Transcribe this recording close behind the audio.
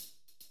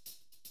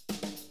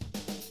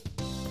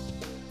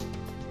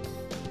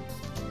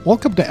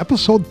Welcome to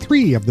episode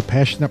 3 of the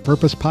Passionate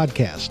Purpose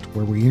podcast,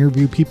 where we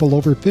interview people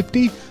over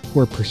 50 who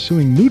are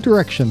pursuing new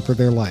direction for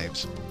their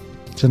lives.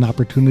 It's an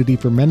opportunity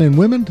for men and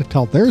women to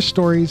tell their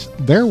stories,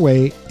 their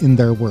way, in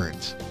their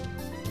words.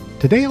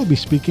 Today I'll be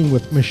speaking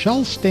with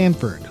Michele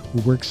Stanford,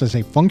 who works as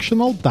a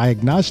functional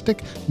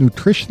diagnostic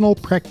nutritional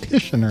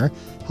practitioner,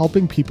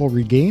 helping people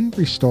regain,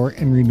 restore,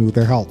 and renew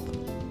their health.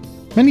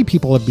 Many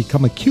people have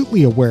become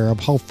acutely aware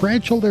of how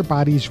fragile their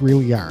bodies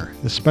really are,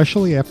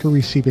 especially after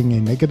receiving a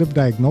negative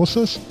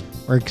diagnosis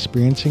or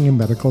experiencing a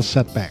medical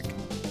setback.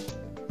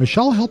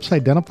 Michele helps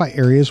identify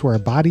areas where a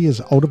body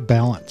is out of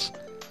balance.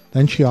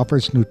 Then she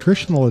offers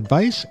nutritional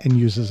advice and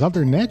uses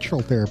other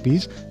natural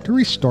therapies to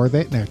restore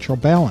that natural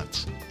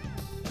balance.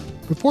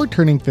 Before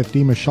turning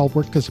 50, Michele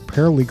worked as a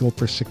paralegal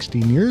for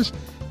 16 years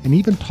and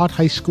even taught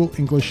high school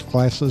English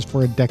classes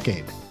for a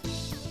decade.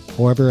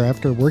 However,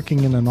 after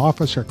working in an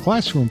office or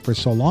classroom for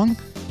so long,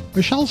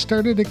 Michele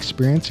started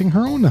experiencing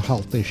her own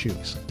health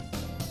issues.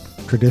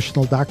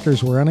 Traditional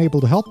doctors were unable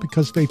to help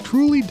because they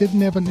truly didn't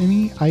have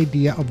any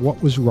idea of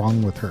what was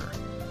wrong with her.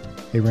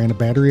 They ran a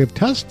battery of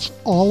tests,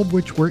 all of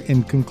which were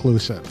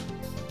inconclusive.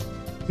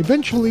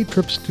 Eventually,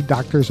 trips to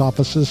doctors'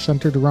 offices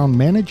centered around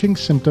managing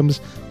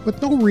symptoms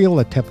with no real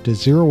attempt to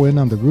zero in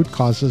on the root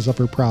causes of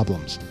her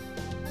problems.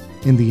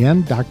 In the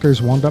end, doctors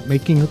wound up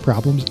making her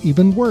problems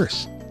even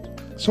worse.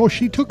 So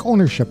she took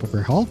ownership of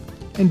her health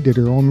and did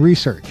her own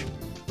research.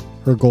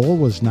 Her goal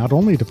was not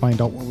only to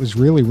find out what was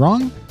really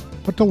wrong,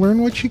 but to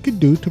learn what she could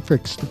do to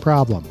fix the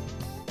problem.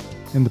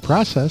 In the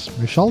process,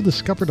 Michele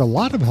discovered a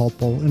lot of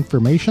helpful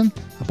information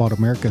about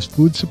America's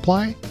food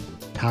supply,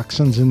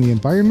 toxins in the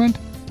environment,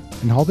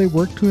 and how they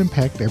work to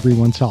impact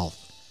everyone's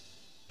health.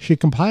 She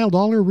compiled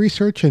all her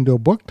research into a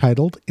book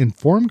titled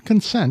Informed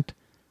Consent: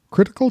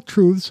 Critical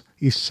Truths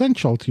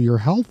Essential to Your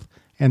Health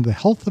and the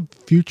Health of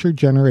Future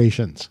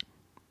Generations.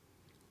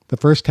 The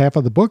first half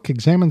of the book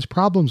examines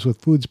problems with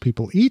foods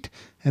people eat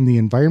and the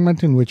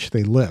environment in which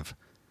they live.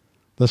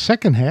 The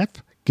second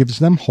half gives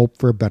them hope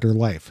for a better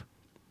life.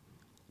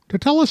 To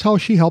tell us how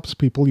she helps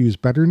people use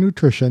better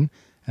nutrition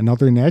and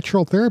other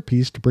natural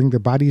therapies to bring their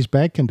bodies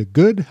back into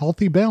good,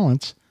 healthy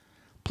balance,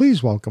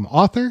 please welcome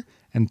author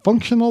and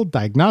functional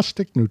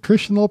diagnostic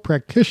nutritional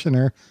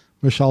practitioner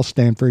Michele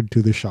Stanford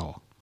to the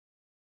show.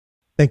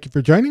 Thank you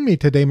for joining me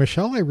today,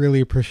 Michele. I really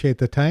appreciate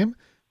the time.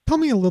 Tell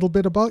me a little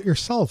bit about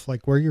yourself,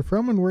 like where you're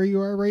from and where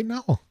you are right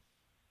now.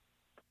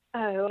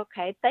 Oh,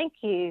 okay. Thank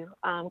you,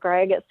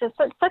 Greg. It's just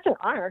such an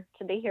honor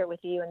to be here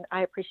with you, and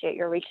I appreciate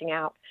your reaching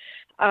out.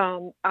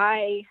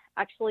 I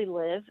actually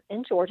live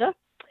in Georgia.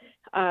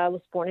 I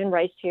was born and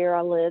raised here.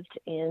 I lived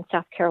in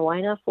South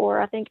Carolina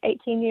for,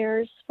 18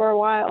 years for a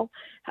while.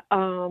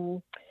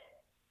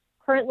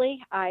 Currently,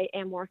 I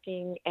am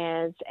working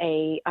I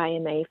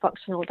am a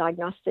functional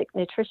diagnostic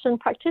nutrition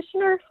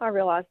practitioner. I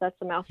realize that's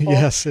a mouthful.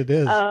 Yes, it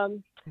is.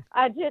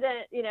 I didn't,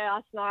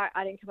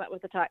 I didn't come up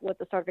with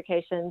the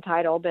certification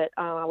title, but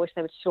I wish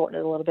they would shorten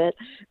it a little bit.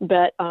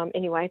 But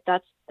anyway,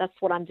 that's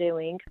what I'm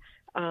doing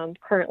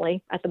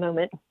currently at the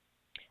moment,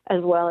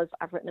 as well as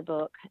I've written a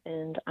book,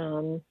 and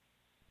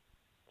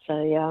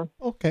so yeah.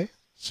 Okay,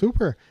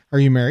 super. Are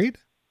you married?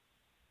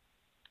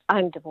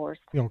 I'm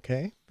divorced.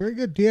 Okay, very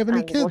good. Do you have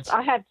any kids?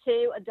 I have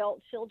 2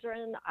 adult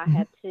children. I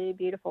have 2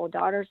 beautiful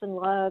daughters in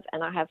love,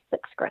 and I have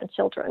 6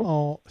 grandchildren.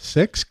 Oh,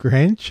 6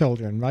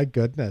 grandchildren. My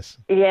goodness.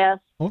 Yes.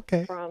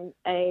 Okay. From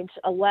age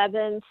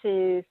 11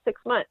 to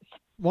 6 months.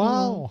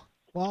 Wow.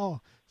 Wow.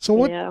 So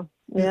what?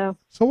 Yeah.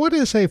 So what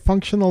does a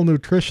functional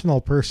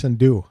nutritional person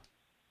do?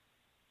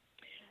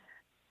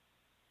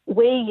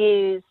 We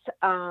use,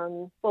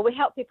 we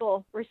help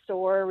people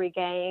restore,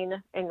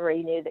 regain, and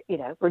renew,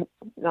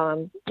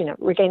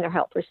 regain their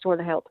health, restore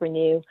their health,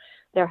 renew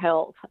their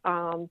health.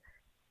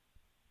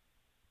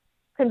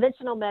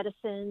 Conventional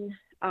medicine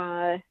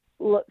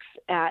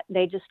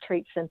they just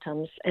treat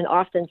symptoms, and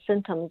often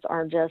symptoms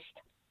are just,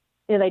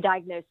 they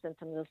diagnose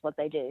symptoms is what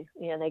they do.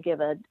 They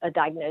give a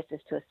diagnosis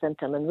to a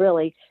symptom, and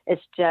really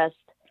it's just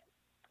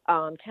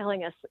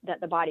telling us that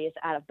the body is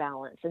out of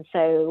balance. And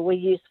so we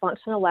use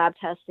functional lab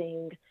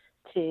testing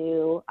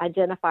to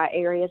identify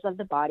areas of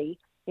the body,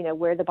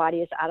 where the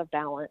body is out of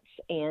balance.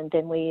 And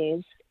then we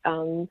use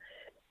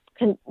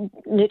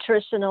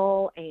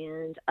nutritional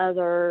and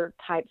other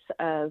types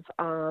of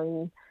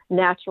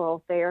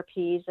natural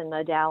therapies and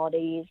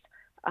modalities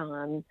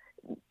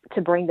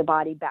to bring the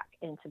body back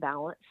into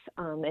balance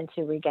and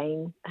to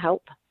regain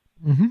health.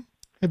 Mm-hmm.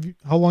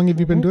 How long have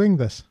you been doing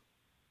this?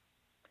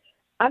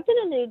 I've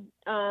been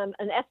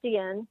an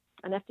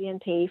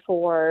FDNP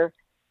for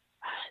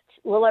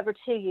a little over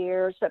 2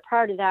 years, but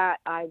prior to that,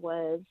 I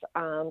was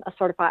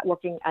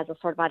working as a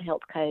certified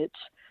health coach.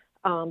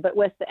 But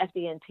with the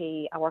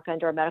FDNP, I work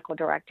under a medical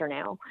director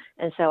now,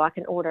 and so I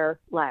can order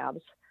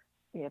labs,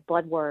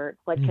 blood work,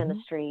 blood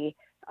chemistry,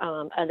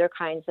 other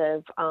kinds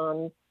of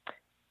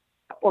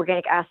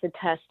organic acid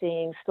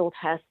testing, stool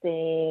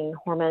testing,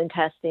 hormone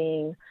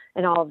testing,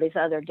 and all of these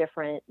other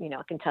different,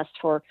 I can test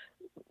for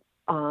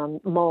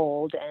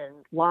mold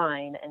and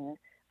Lyme and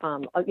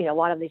a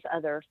lot of these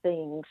other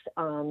things.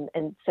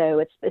 And so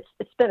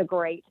it's been a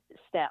great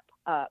step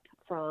up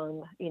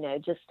from,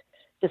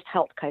 just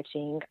health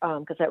coaching,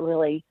 because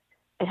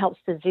it helps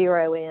to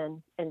zero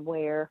in and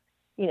where,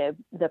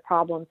 the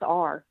problems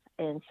are.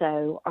 And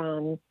so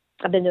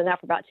I've been doing that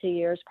for about 2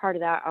 years. Part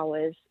of that, I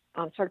was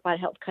certified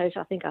health coach.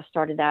 I think I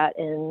started that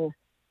in,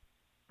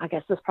 I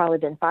guess it's probably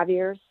been 5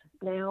 years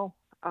now,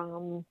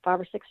 5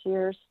 or 6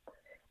 years.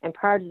 And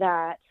prior to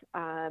that,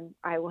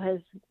 I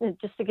was,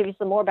 just to give you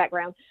some more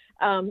background,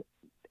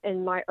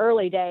 in my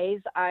early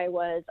days, I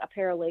was a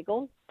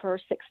paralegal for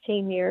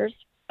 16 years.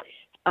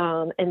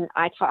 And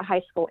I taught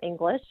high school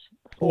English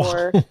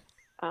for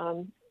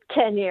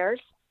 10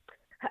 years.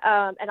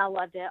 And I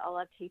loved it. I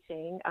love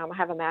teaching. I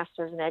have a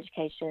master's in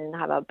education. I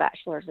have a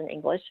bachelor's in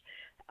English.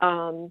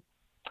 And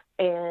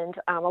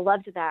I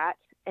loved that.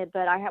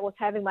 But I was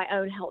having my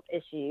own health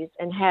issues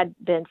and had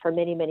been for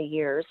many, many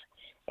years.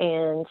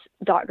 And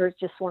doctors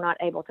just were not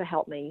able to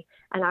help me.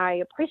 And I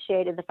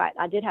appreciated the fact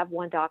I did have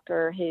one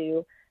doctor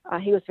who,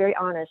 he was very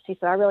honest. He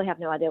said, I really have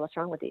no idea what's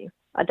wrong with you.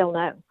 I don't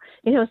know.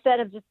 Instead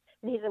of just,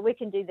 and he said, we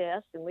can do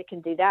this and we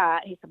can do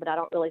that. He said, but I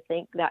don't really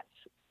think that's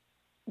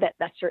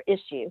your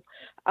issue.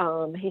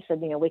 He said,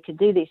 we could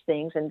do these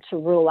things and to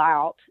rule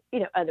out,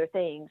 other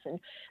things. And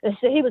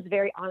so he was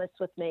very honest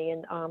with me.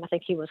 And I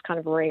think he was kind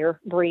of a rare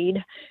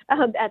breed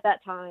at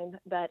that time.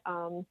 But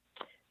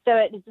so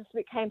it just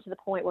came to the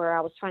point where I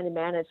was trying to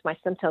manage my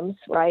symptoms,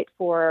 right,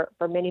 for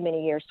many,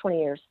 many years, 20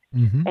 years.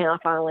 Mm-hmm. And I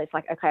finally, it's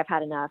like, okay, I've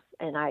had enough.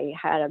 And I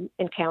had an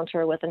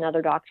encounter with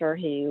another doctor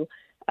who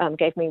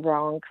gave me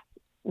wrong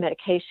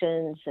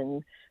medications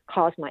and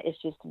caused my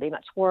issues to be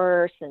much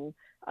worse. And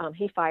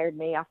he fired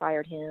me. I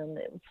fired him.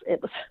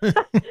 It was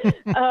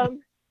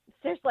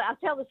seriously, I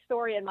tell the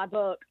story in my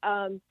book.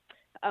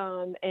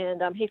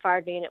 And he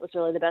fired me, and it was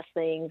really the best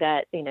thing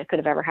that, could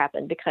have ever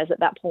happened, because at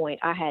that point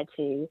I had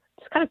to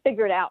just kind of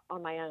figure it out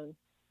on my own,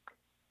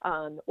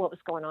 what was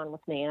going on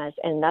with me.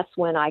 And that's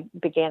when I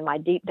began my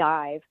deep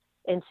dive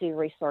into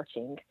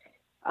researching.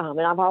 And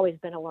I've always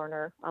been a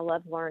learner. I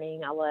love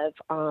learning. I love,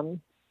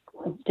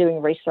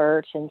 doing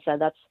research. And so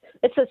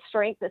it's a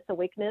strength. It's a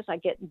weakness. I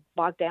get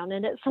bogged down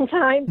in it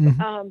sometimes.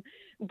 Mm-hmm.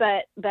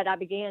 But I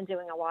began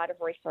doing a lot of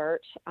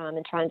research,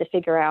 and trying to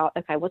figure out,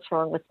 okay, what's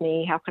wrong with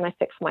me? How can I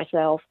fix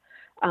myself?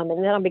 And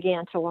then I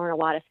began to learn a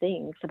lot of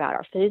things about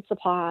our food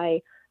supply,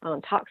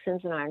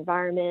 toxins in our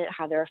environment,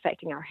 how they're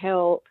affecting our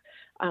health,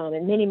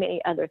 and many,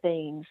 many other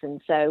things.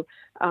 And so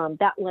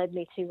that led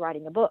me to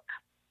writing a book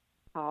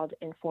called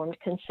Informed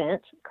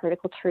Consent,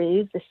 Critical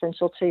Truths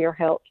Essential to Your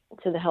Health,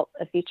 to the Health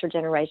of Future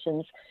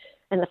Generations.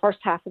 And the first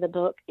half of the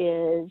book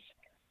is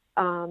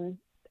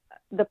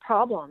the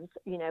problems,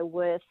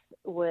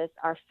 with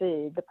our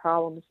food, the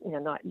problems,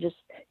 not just,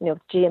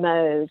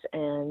 GMOs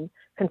and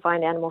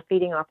confined animal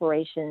feeding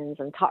operations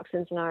and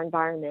toxins in our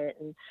environment,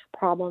 and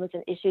problems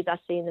and issues I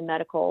see in the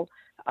medical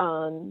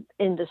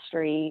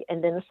industry.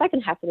 And then the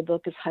second half of the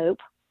book is hope.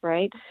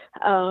 Right.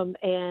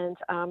 And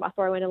I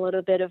throw in a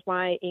little bit of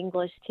my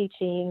English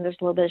teaching. There's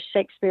a little bit of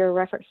Shakespeare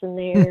reference in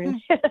there.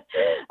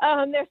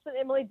 And there's some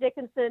Emily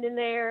Dickinson in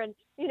there. And,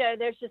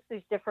 there's just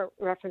these different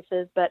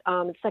references. But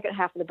the second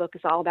half of the book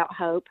is all about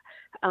hope,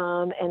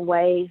 and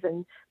ways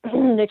and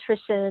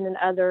nutrition and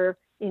other,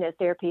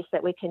 therapies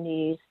that we can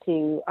use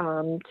to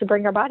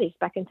bring our bodies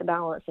back into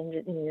balance and,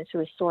 to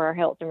restore our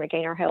health and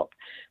regain our health.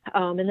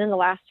 And then the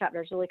last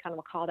chapter is really kind of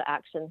a call to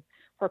action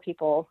for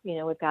people.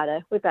 We've got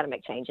to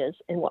make changes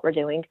in what we're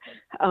doing.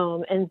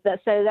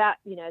 That's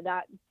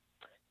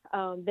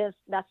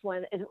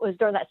when it was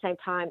during that same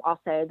time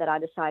also that I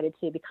decided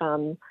to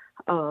become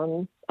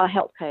a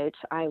health coach.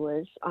 I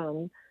was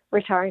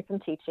retiring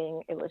from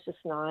teaching. It was just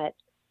not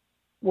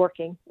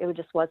working. It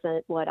just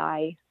wasn't what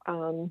I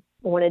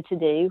wanted to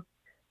do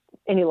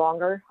any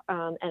longer.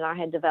 And I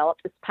had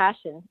developed this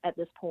passion at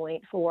this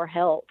point for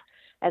health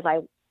as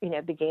I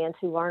began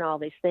to learn all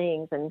these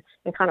things and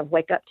kind of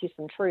wake up to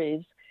some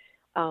truths.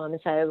 And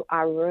so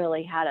I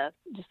really had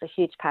just a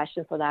huge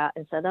passion for that.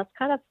 And so that's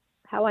kind of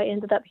how I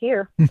ended up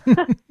here.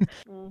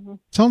 Mm-hmm.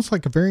 Sounds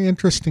like a very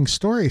interesting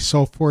story.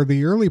 So for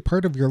the early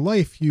part of your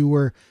life, you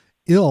were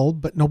ill,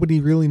 but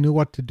nobody really knew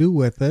what to do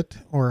with it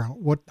or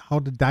how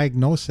to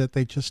diagnose it.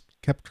 They just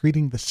kept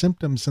treating the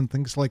symptoms and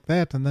things like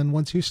that. And then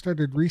once you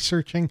started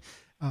researching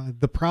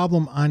the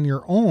problem on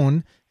your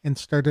own and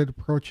started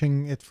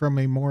approaching it from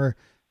a more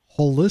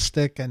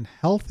holistic and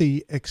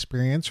healthy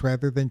experience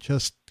rather than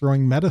just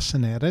throwing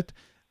medicine at it,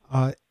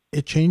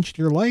 it changed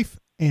your life,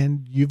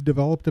 and you've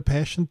developed a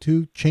passion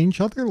to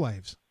change other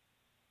lives.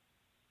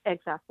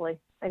 Exactly.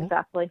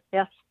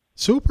 Yes.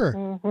 Super.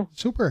 Mm-hmm.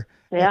 Super.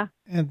 Yeah.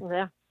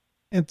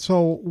 And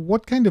so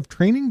what kind of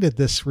training did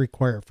this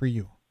require for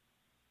you?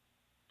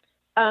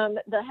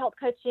 The health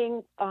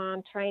coaching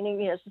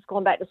training, it's just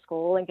going back to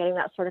school and getting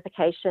that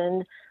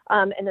certification.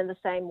 And then the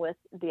same with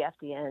the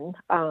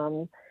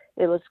FDN.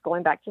 It was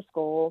going back to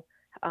school,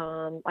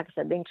 like I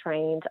said, being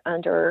trained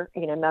under,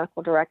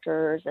 medical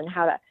directors and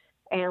how to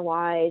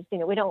analyze.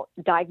 We don't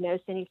diagnose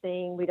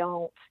anything. We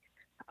don't,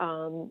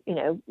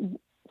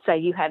 say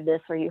you have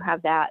this or you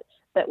have that.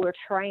 but we're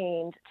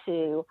trained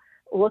to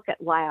look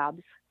at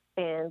labs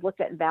and look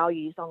at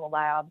values on the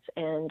labs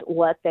and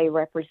what they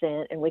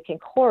represent, and we can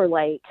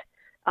correlate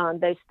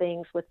those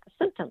things with the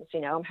symptoms.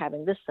 I'm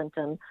having this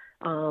symptom,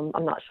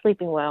 I'm not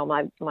sleeping well,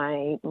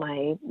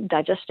 my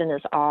digestion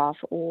is off,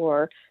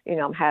 or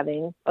I'm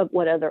having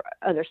what other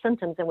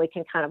symptoms, and we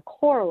can kind of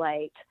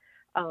correlate,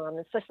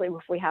 especially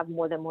if we have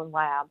more than one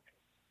lab,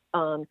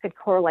 could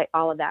correlate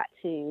all of that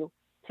to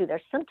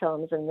their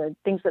symptoms and the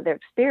things that they're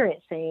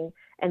experiencing,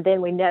 and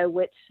then we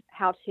know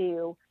how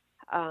to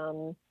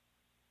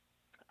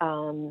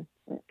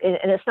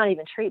and it's not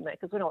even treatment,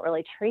 because we don't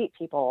really treat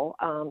people,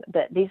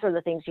 but these are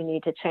the things you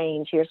need to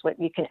change. Here's what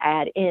you can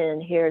add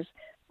in. Here's,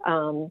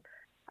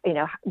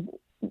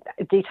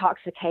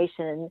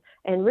 detoxification.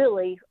 And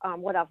really,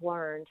 what I've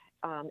learned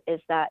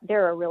is that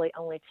there are really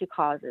only two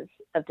causes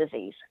of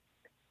disease.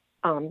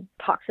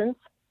 Toxins,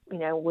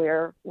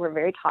 we're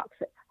very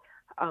toxic,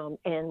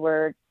 and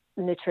we're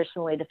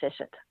nutritionally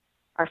deficient.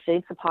 Our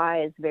food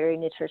supply is very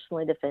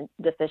nutritionally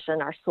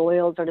deficient. Our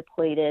soils are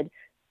depleted.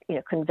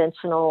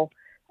 Conventional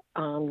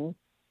farms,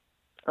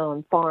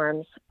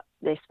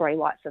 they spray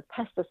lots of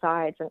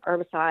pesticides and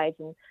herbicides,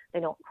 and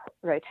they don't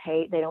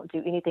rotate. They don't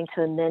do anything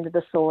to amend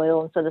the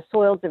soil. And so the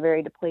soils are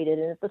very depleted.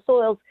 And if the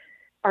soils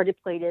are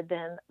depleted,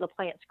 then the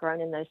plants grown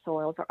in those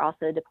soils are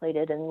also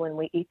depleted. And when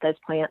we eat those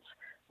plants,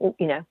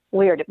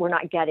 we're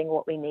not getting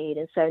what we need.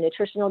 And so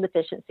nutritional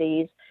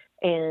deficiencies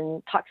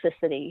and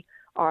toxicity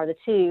are the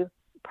two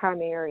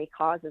primary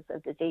causes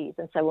of disease.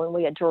 And so when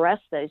we address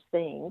those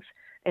things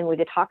and we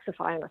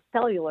detoxify on a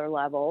cellular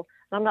level,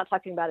 and I'm not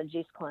talking about a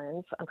juice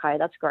cleanse, okay,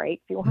 that's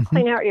great if you want to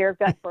clean out your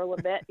gut for a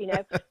little bit,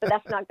 but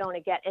that's not going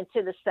to get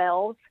into the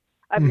cells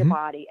of your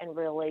body. And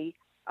really,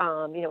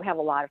 we have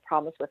a lot of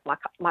problems with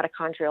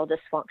mitochondrial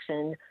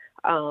dysfunction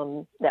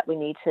that we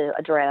need to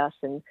address.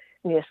 And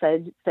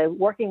so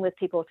working with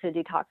people to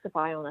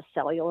detoxify on a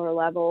cellular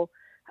level,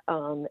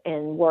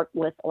 and work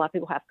with, a lot of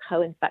people have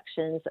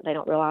co-infections that they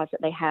don't realize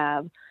that they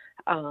have,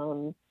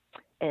 and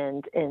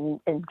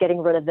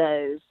getting rid of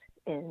those.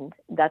 And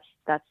that's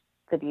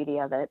the beauty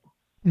of it,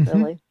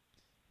 really.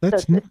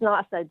 It's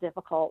not so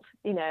difficult,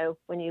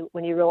 when you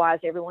realize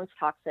everyone's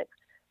toxic.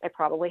 They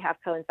probably have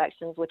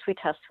co-infections, which we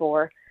test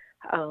for,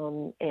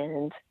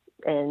 and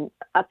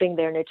upping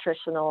their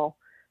nutritional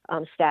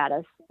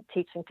status,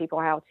 teaching people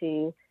how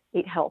to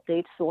eat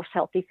healthy, to source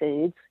healthy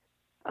foods,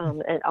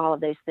 and all of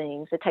those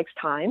things. It takes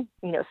time.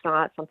 It's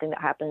not something that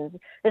happens.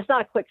 It's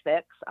not a quick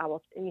fix.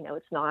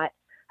 It's not.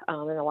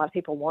 And a lot of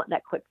people want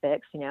that quick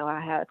fix.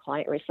 I had a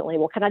client recently,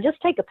 well, can I just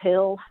take a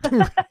pill?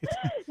 And it's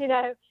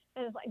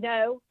like,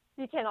 no,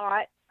 you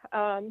cannot.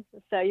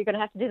 So you're going to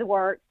have to do the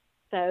work.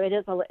 So it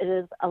is a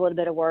little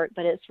bit of work,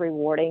 but it's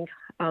rewarding,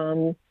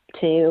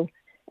 too.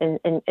 And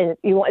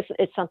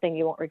it's something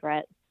you won't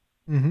regret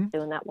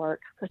doing that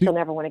work, because you'll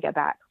never want to go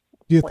back.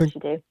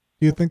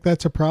 Do you think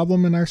that's a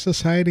problem in our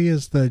society,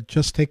 is the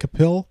just take a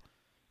pill?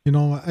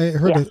 I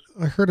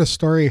heard a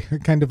story,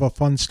 kind of a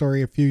fun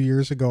story a few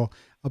years ago,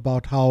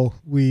 about how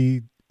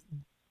we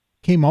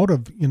came out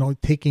of,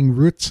 taking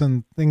roots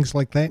and things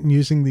like that and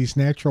using these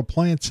natural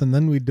plants. And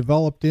then we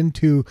developed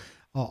into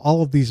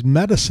all of these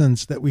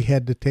medicines that we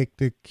had to take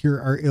to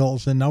cure our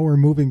ills. And now we're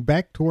moving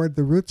back toward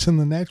the roots and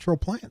the natural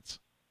plants.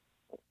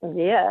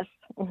 Yes.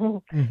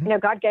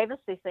 God gave us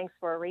these things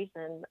for a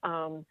reason.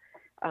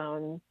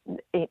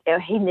 He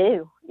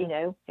knew,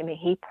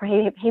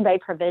 he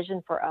made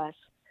provision for us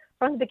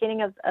from the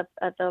beginning of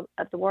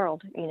the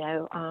world,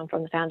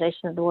 from the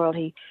foundation of the world.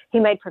 He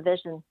made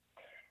provision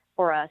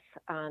for us,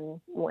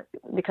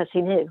 because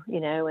he knew,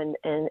 and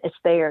it's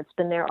there. It's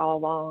been there all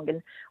along.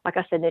 And like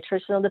I said,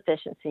 nutritional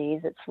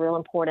deficiencies, it's real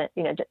important.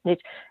 I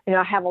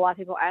have a lot of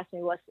people ask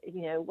me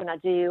when I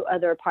do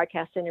other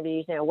podcast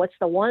interviews, what's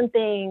the one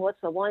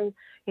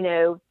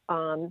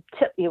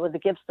tip you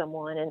would give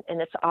someone?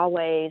 And it's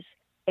always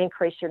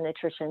increase your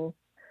nutrition,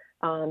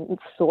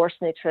 source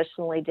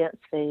nutritionally dense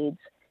foods.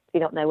 If you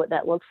don't know what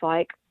that looks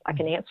like, I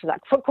can answer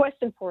that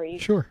question for you.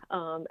 Sure.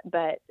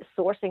 But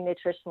sourcing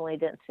nutritionally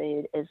dense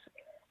food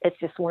it's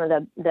just one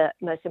of the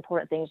most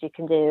important things you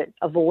can do.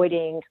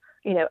 Avoiding,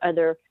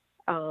 other,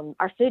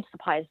 our food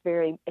supply is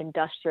very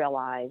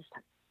industrialized.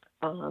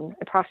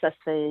 Processed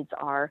foods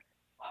are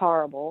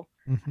horrible.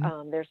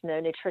 There's no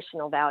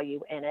nutritional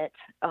value in it.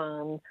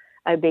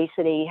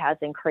 Obesity has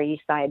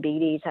increased.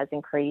 Diabetes has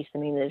increased.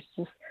 There's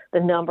just, the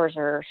numbers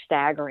are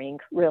staggering,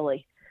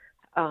 really.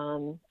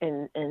 And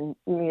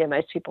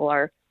most people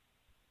are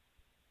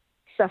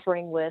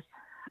suffering with,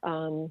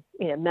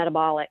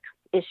 metabolic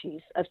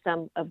issues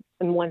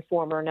in one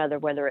form or another,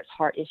 whether it's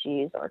heart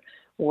issues or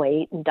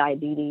weight and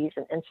diabetes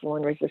and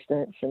insulin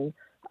resistance and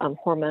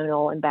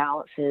hormonal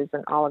imbalances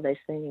and all of those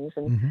things.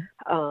 And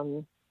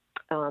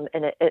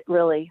it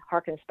really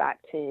harkens back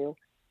to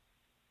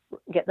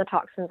getting the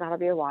toxins out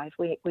of your life.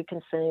 We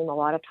consume a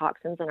lot of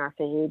toxins in our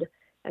food,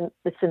 and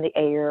it's in the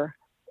air.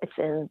 It's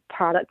in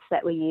products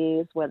that we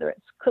use, whether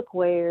it's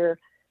cookware,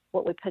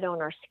 what we put on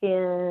our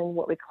skin,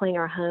 what we clean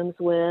our homes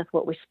with,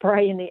 what we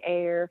spray in the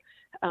air,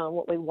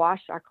 what we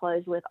wash our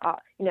clothes with.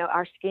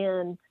 Our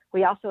skin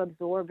we also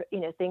absorb,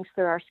 things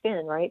through our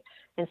skin, right?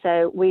 And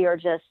so we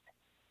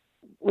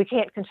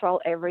can't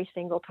control every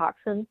single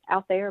toxin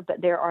out there,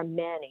 but there are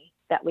many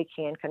that we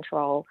can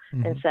control.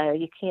 Mm-hmm. And so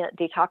you can't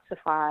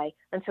detoxify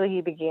until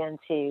you begin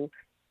to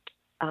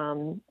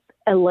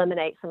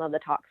eliminate some of the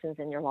toxins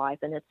in your life.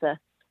 And it's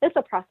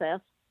a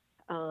process.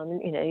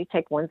 You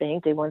take one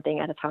thing, do one thing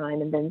at a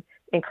time, and then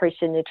increase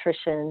your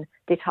nutrition,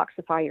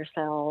 detoxify your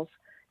cells.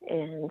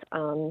 And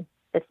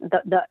it's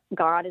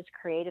God has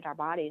created our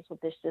bodies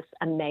with this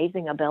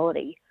amazing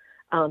ability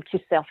to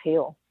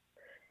self-heal.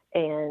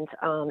 And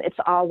it's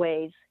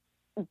always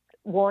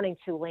wanting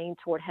to lean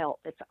toward health.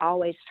 It's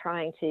always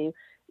trying to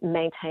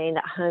maintain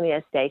that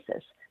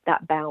homeostasis,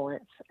 that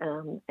balance.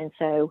 And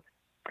so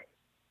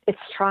it's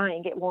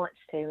trying, it wants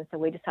to. And so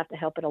we just have to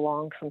help it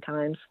along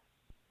sometimes.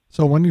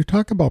 So when you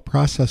talk about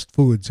processed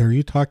foods, are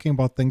you talking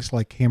about things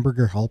like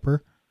Hamburger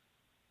Helper?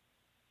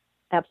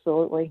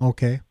 Absolutely.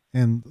 Okay.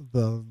 And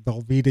the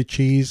Velveeta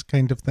cheese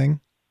kind of thing?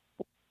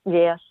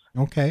 Yes.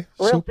 Okay.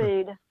 Real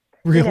food.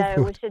 Real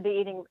food. We should be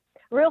eating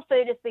real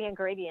food is the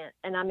ingredient.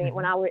 And I mean,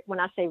 mm-hmm. when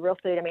I say real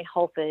food, I mean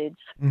whole foods,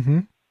 mm-hmm.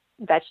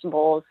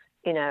 vegetables,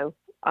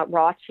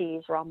 raw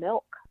cheese, raw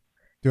milk.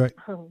 Do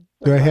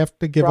I have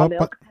to give up?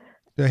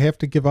 Do I have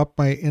to give up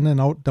my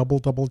In-N-Out double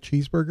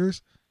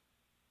cheeseburgers?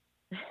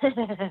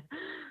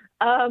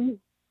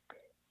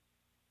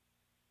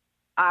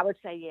 I would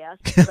say yes,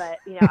 but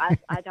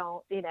I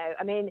don't.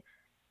 I mean,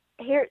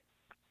 here,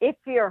 if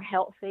you're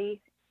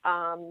healthy,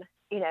 then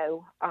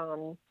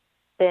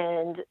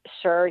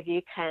sure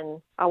you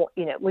can.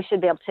 We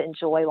should be able to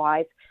enjoy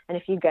life. And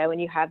if you go and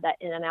you have that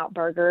In-N-Out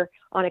burger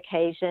on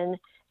occasion,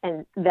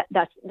 and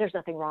there's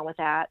nothing wrong with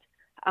that.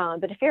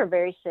 But if you're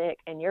very sick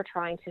and you're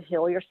trying to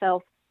heal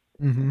yourself,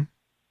 mm-hmm.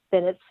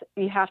 then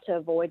you have to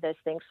avoid those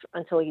things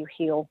until you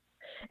heal.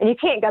 And you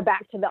can't go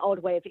back to the old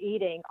way of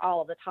eating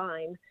all of the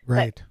time.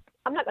 Right. But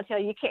I'm not going to tell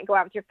you can't go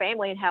out with your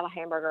family and have a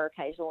hamburger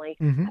occasionally.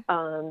 Mm-hmm.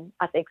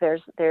 I think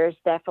there's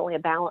definitely a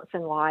balance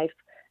in life,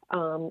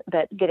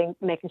 that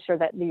making sure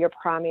that your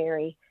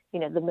primary,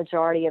 the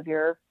majority of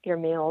your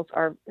meals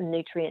are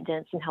nutrient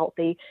dense and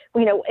healthy.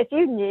 If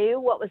you knew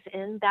what was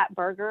in that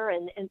burger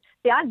and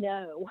see, I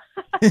know,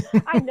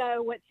 I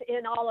know what's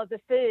in all of the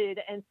food.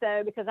 And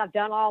so, because I've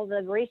done all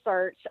the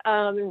research,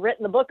 and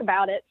written the book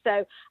about it.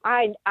 So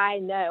I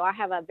know I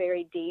have a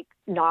very deep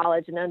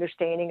knowledge and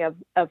understanding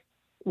of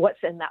what's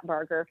in that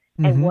burger,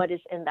 mm-hmm. and what is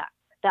in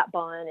that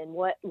bun, and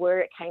where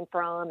it came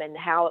from and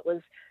how it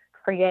was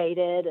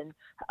created. And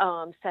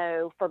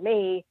so for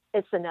me,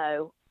 it's a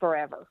no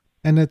forever.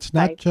 And it's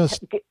not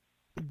just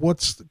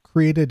what's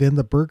created in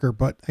the burger,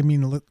 but I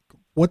mean,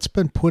 what's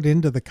been put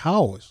into the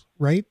cows,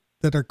 right?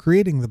 That are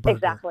creating the burger.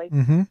 Exactly.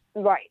 Mm-hmm.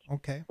 Right.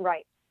 Okay.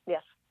 Right.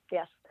 Yes.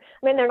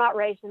 I mean, they're not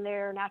raised in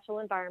their natural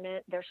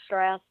environment. They're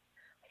stressed.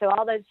 So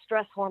all those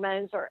stress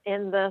hormones are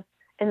in the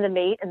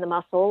meat and the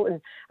muscle,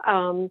 and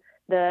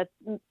the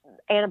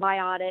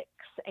antibiotics,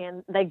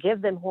 and they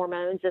give them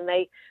hormones, and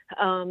they,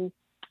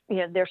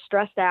 they're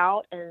stressed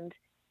out, and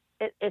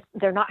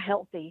they're not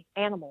healthy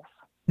animals.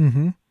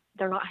 Mm-hmm.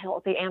 They're not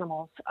healthy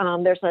animals.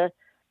 There's a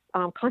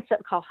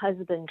concept called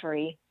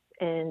husbandry,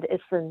 and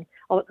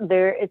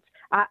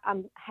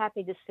I'm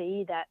happy to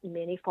see that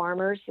many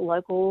farmers,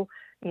 local,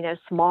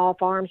 small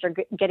farms, are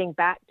getting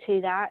back to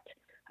that.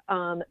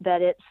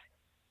 That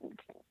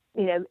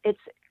it's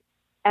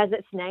as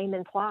its name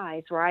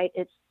implies, right?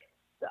 It's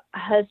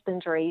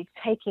husbandry,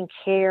 taking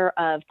care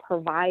of,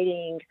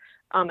 providing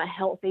a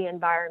healthy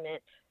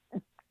environment,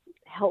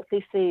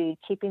 healthy food,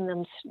 keeping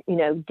them,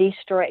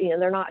 de-stressed.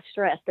 They're not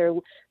stressed.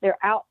 They're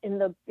out in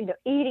the,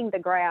 eating the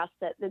grass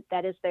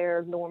that is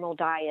their normal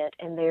diet,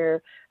 and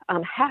they're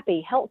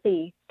happy,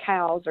 healthy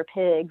cows or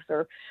pigs,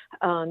 or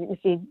if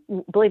you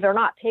believe it or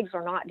not, pigs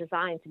are not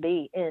designed to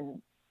be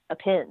in a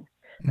pen.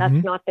 That's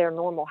mm-hmm. not their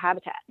normal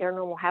habitat. Their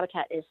normal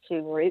habitat is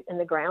to root in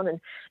the ground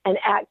and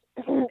act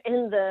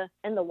in the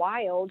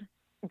wild.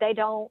 They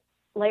don't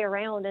lay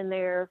around in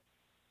their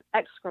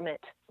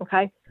excrement.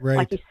 Okay. Right.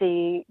 Like you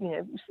see,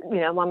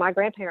 when my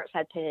grandparents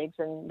had pigs,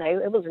 and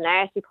it was a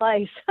nasty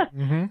place,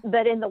 mm-hmm.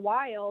 but in the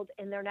wild,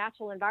 in their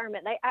natural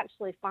environment, they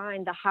actually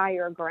find the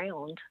higher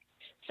ground,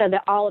 so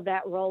that all of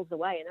that rolls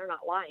away and they're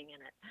not lying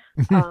in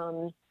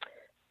it.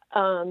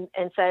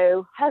 And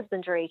so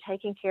husbandry,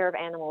 taking care of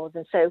animals.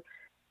 And so,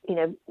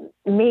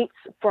 meats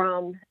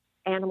from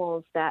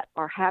animals that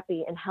are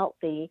happy and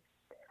healthy,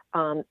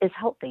 is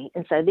healthy.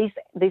 And so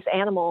these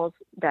animals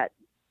that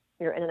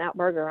your In-N-Out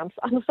burger,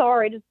 I'm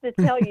sorry to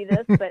tell you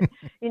this, but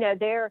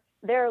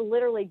they're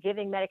literally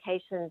giving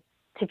medications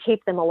to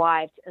keep them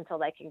alive until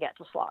they can get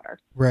to slaughter.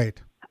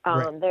 Right.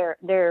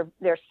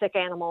 They're sick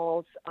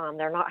animals.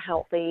 They're not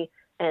healthy,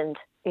 and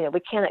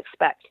we can't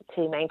expect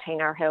to maintain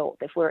our health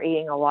if we're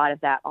eating a lot of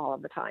that all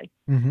of the time.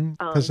 Mm-hmm.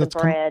 The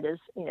bread is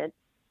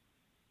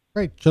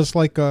right. Just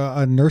like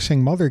a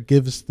nursing mother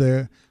gives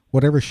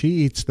whatever she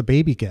eats, the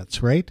baby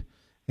gets, right?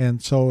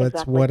 And so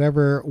It's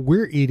whatever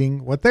we're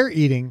eating, what they're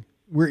eating,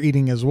 we're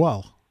eating as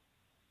well.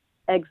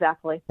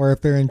 Exactly. Or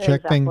if they're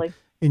injecting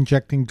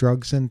injecting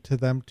drugs into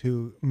them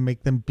to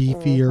make them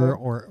beefier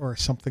or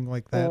something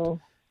like that.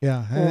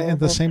 Yeah. And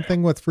the same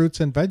thing with fruits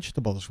and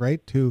vegetables,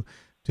 right? To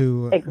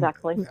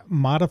Exactly.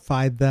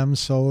 modify them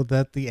so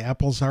that the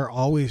apples are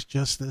always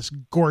just this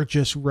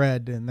gorgeous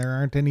red and there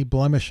aren't any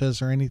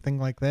blemishes or anything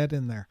like that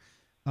in there.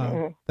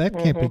 That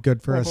can't be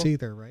good for us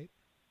either, right?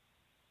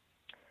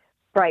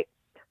 Right.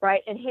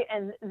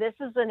 And this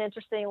is an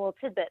interesting little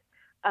tidbit.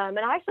 And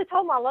I actually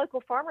told my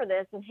local farmer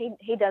this, and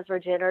he does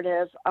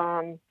regenerative.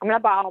 I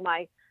buy all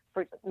my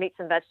fruits, meats,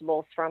 and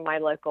vegetables from my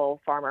local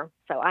farmer,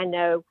 so I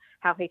know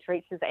how he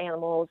treats his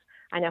animals.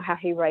 I know how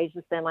he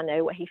raises them. I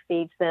know what he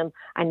feeds them.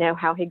 I know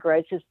how he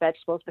grows his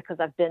vegetables because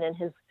I've been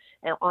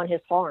on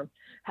his farm.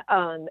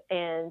 And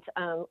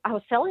I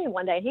was telling him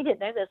one day, he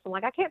didn't know this. I'm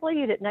like, I can't believe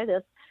you didn't know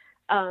this.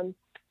 And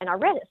I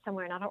read it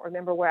somewhere, and I don't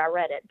remember where I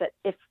read it, but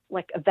if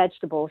like a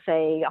vegetable,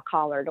 say a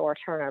collard or a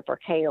turnip or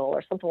kale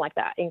or something like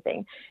that,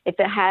 anything, if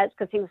it has,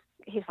 because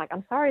he's like,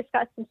 I'm sorry, it's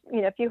got some,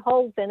 a few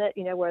holes in it,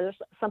 where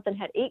there's something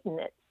had eaten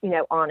it,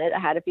 on it. I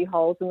had a few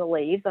holes in the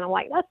leaves, and I'm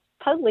like, that's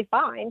totally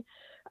fine,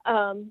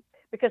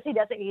 because he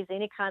doesn't use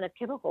any kind of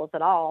chemicals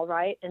at all,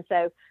 right? And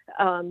so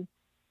I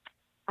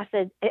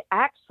said it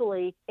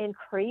actually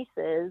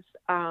increases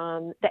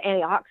the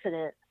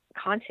antioxidant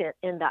content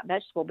in that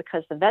vegetable,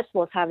 because the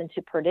vegetable is having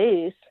to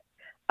produce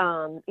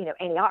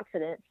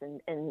antioxidants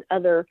and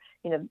other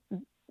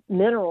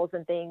minerals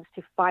and things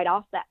to fight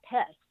off that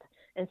pest.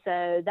 And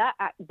so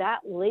that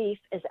leaf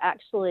is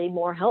actually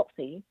more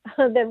healthy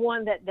than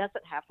one that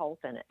doesn't have holes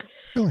in it.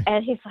 Really?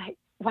 And he's like,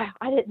 wow,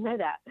 I didn't know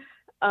that.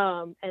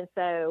 And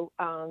so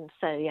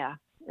yeah.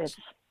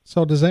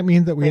 So does that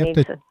mean that we have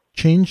to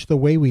change the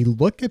way we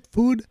look at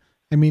food?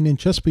 I mean, and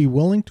just be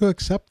willing to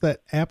accept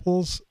that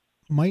apples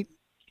might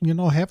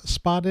have a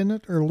spot in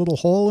it or a little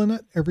hole in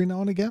it every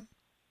now and again?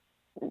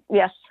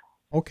 Yes.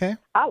 Okay.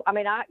 Oh, I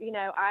mean,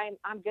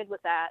 I'm good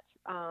with that.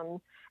 And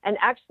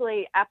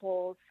actually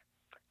apples,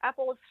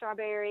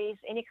 strawberries,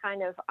 any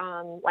kind of,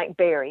 like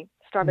berry,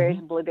 strawberries,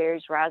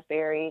 blueberries,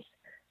 raspberries,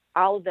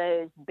 all of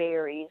those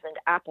berries and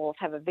apples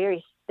have a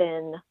very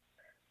thin,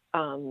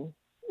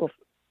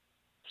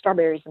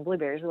 strawberries and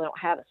blueberries really don't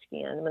have a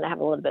skin. I mean, they have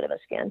a little bit of a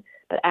skin,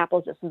 but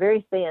apples, it's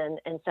very thin.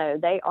 And so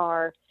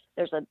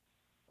there's a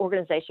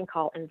organization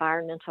called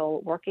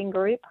Environmental Working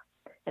Group,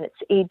 and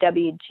it's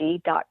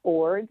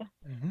ewg.org.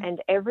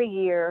 And every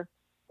year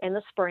in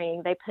the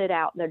spring, they put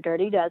out their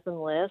Dirty Dozen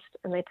list,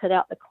 and they put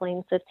out the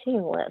Clean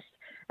 15 list.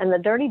 And the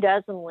Dirty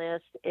Dozen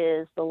list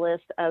is the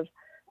list of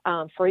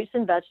fruits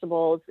and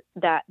vegetables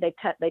that they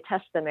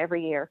test them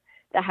every year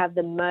that have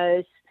the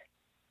most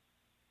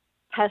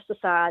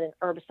pesticide and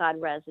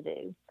herbicide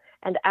residue.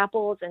 And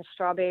apples and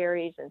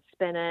strawberries and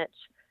spinach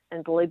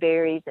and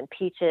blueberries and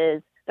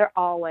peaches, they're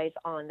always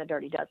on the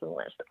Dirty Dozen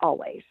list,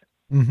 always.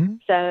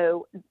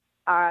 So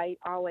I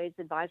always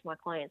advise my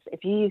clients,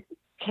 if you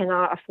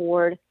cannot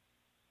afford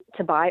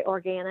to buy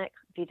organic,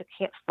 if you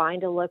can't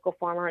find a local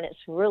farmer, and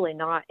it's really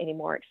not any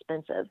more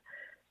expensive,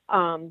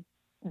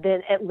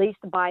 then at least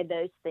buy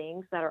those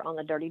things that are on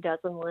the Dirty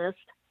Dozen list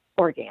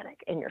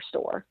organic in your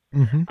store,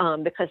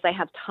 because they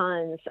have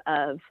tons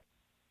of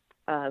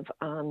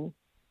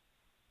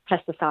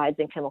pesticides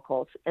and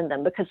chemicals in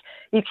them, because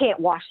you can't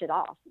wash it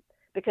off,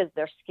 because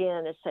their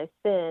skin is so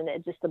thin,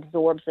 it just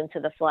absorbs into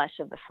the flesh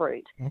of the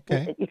fruit.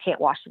 Okay. You can't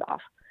wash it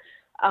off.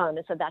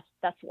 And so that's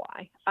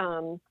why.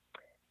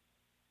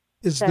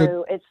 Is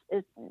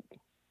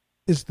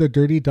the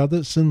Dirty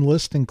Dozen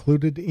list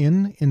included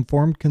in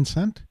Informed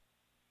Consent,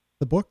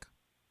 the book?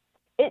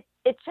 It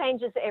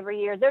changes every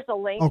year. There's a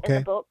link in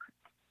the book.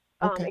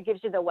 It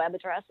gives you the web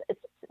address.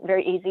 It's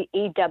very easy,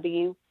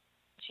 ewg.org.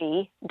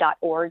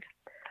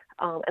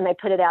 And they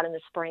put it out in the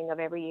spring of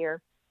every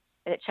year,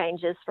 and it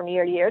changes from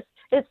year to year.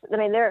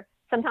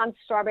 Sometimes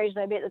strawberries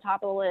may be at the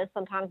top of the list,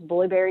 sometimes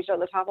blueberries are at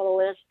the top of the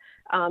list,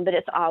 but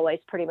it's always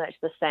pretty much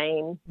the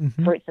same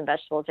fruits and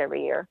vegetables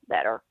every year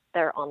that are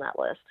on that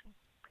list.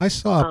 I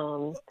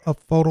saw a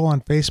photo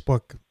on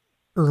Facebook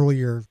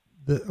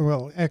later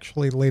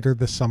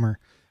this summer,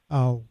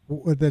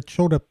 that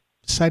showed a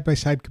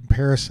side-by-side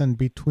comparison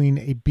between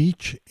a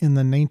beach in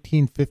the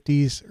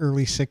 1950s,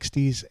 early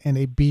 60s, and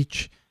a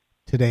beach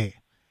today,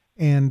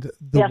 and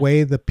the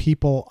way the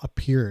people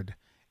appeared.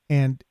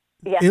 And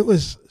it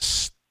was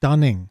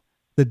stunning,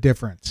 the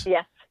difference.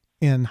 Yes.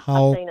 In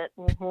how I've seen it.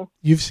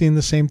 You've seen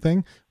the same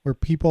thing, where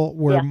people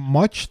were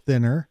much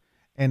thinner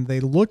and they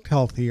looked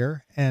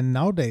healthier, and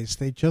nowadays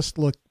they just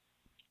look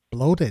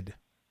bloated.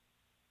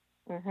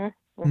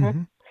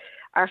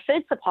 Our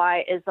food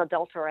supply is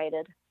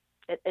adulterated.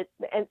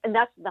 And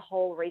that's the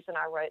whole reason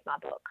I wrote my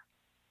book,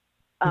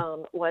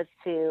 was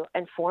to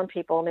inform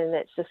people. I mean,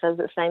 it's just as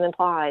the same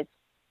implies.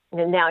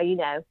 And now you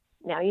know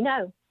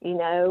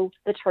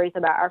the truth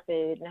about our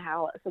food and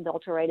how it's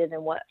adulterated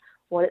and what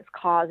it's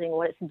causing,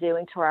 what it's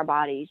doing to our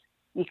bodies.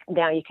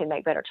 Now you can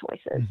make better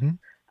choices.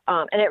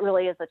 And it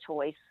really is a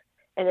choice.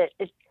 And it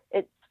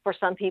for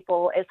some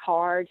people, it's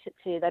hard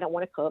to, they don't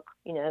want to cook.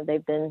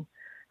 They've been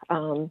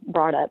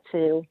brought up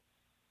to,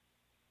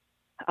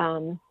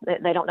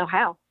 they don't know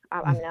how.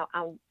 I mean,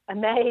 I'm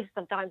amazed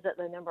sometimes at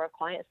the number of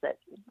clients that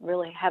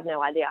really have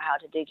no idea how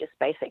to do just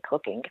basic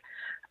cooking.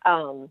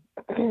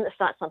 It's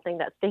not something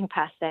that's being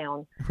passed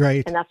down.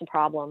 Right. And that's a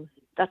problem.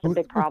 That's a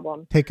big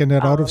problem. Taking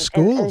it out of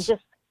schools. And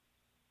just,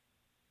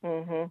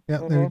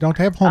 They don't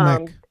have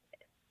home ec.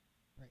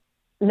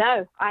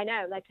 No, I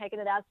know. They've taken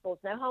it out of schools.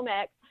 No home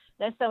ec,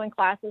 no sewing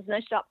classes, no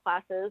shop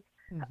classes,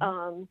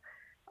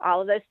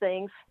 all of those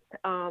things.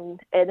 And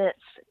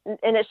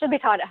it should be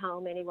taught at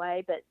home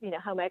anyway, but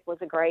home ec was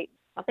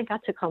I think I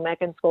took home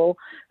ec in school.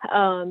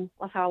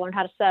 That's how I learned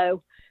how to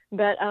sew,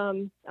 but I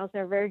was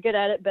never very good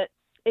at it. But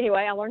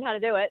anyway, I learned how to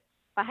do it.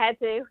 If I had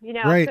to,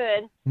 right. I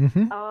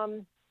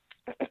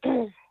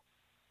could.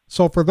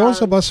 So for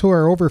those of us who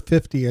are over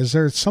 50, is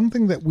there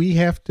something that we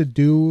have to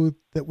do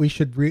that we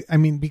should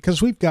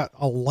because we've got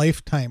a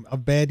lifetime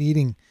of bad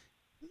eating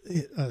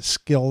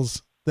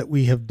skills that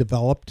we have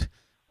developed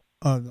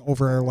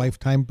over our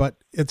lifetime,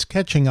 but it's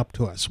catching up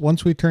to us.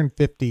 Once we turn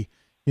 50,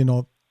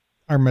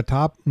 our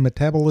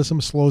metabolism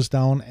slows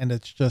down and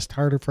it's just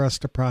harder for us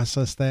to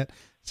process that.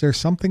 Is there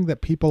something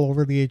that people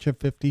over the age of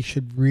 50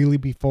 should really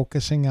be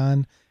focusing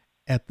on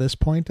at this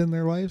point in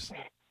their lives?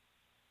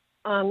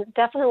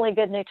 Definitely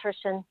good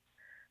nutrition.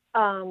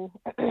 And,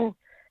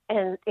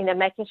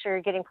 making sure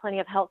you're getting plenty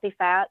of healthy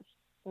fats.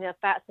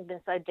 Fats have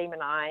been so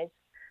demonized,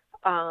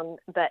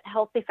 but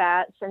healthy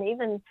fats and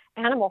even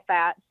animal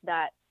fats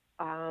that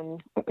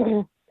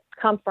come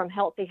from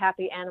healthy,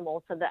 happy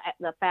animals, so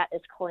the fat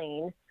is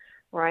clean,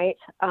 right?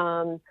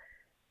 And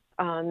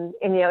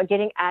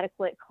getting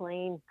adequate,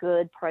 clean,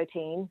 good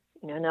protein.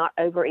 Not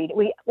overeating.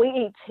 We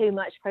eat too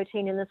much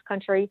protein in this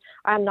country.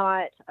 I'm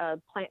not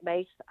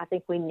plant-based. I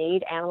think we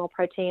need animal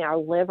protein. Our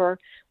liver,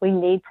 we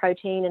need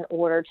protein in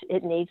order to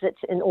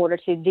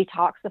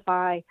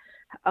detoxify.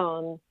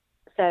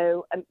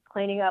 So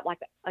cleaning up,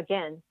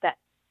 that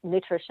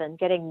nutrition,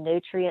 getting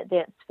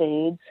nutrient-dense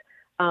foods,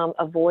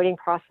 avoiding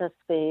processed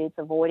foods,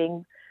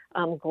 avoiding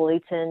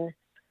gluten.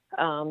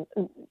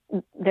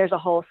 There's a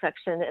whole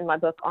section in my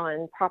book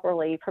on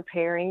properly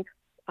preparing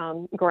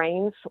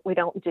grains. We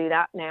don't do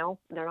that now.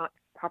 They're not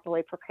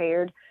properly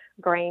prepared.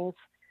 Grains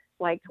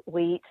like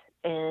wheat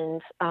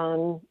and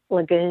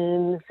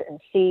legumes and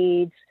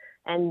seeds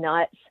and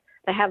nuts,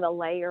 they have a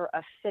layer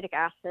of phytic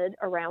acid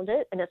around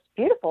it, and it's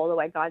beautiful the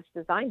way God's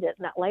designed it.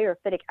 And that layer of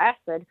phytic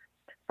acid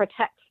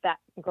protects that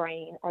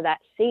grain or that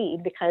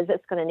seed because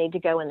it's going to need to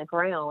go in the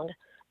ground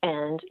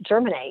and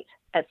germinate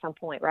at some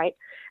point, right?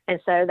 And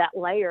so that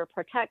layer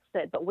protects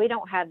it, but we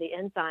don't have the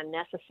enzyme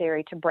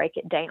necessary to break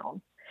it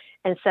down.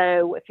 And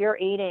so if you're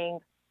eating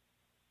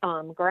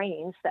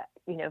grains that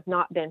have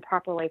not been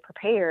properly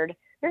prepared,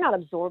 you're not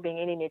absorbing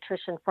any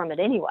nutrition from it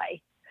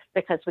anyway,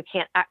 because we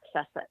can't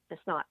access it.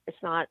 It's not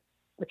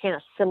we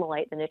can't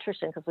assimilate the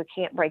nutrition because we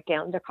can't break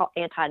down. They're called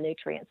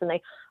anti-nutrients, and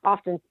they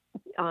often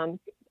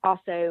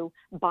also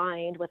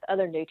bind with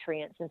other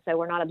nutrients, and so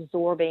we're not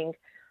absorbing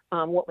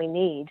what we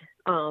need.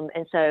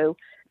 And so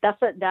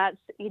that's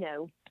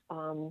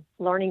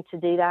learning to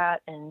do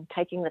that and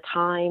taking the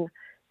time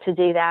to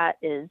do that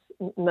is,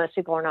 most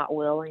people are not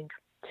willing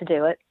to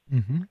do it.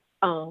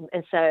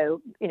 And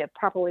so,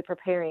 properly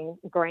preparing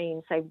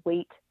grains, say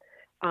wheat,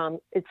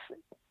 it's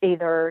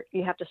either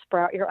you have to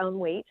sprout your own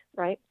wheat,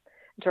 right?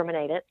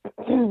 Germinate it,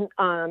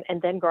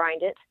 and then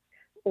grind it,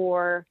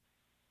 or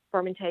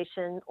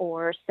fermentation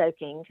or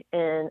soaking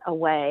in a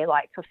way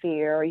like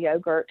kefir or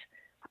yogurt,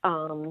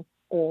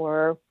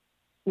 or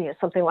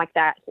something like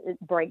that. It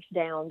breaks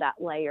down that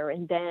layer,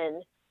 and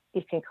then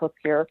you can cook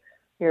your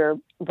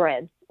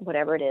bread,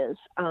 whatever it is.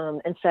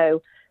 And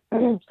so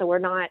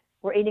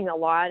we're eating a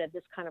lot of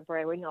this kind of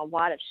bread. We're eating a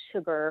lot of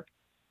sugar,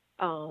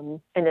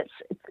 and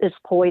it's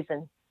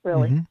poison,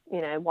 really.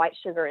 White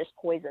sugar is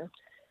poison.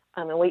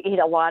 And we eat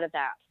a lot of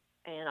that,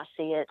 and I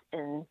see it,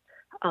 and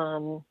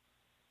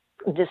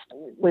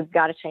we've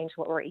got to change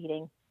what we're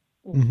eating.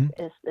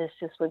 It's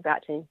just, we've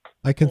got to.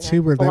 I can see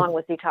where along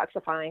with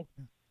detoxifying.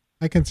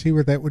 I can see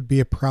where that would be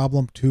a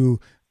problem, to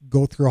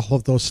go through all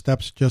of those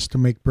steps just to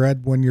make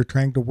bread when you're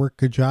trying to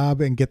work a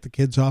job and get the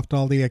kids off to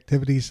all the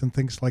activities and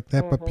things like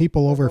that. But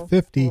people over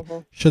 50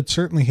 should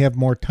certainly have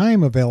more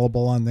time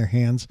available on their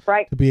hands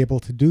to be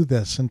able to do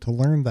this and to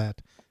learn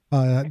that.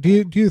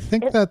 Do you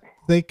think that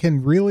they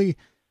can really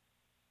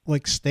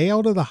stay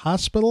out of the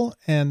hospital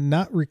and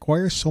not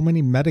require so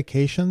many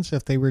medications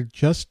if they were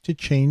just to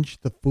change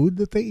the food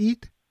that they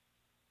eat?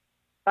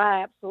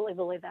 I absolutely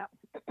believe that.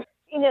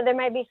 There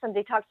may be some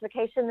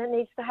detoxification that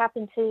needs to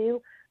happen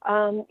too,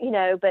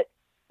 but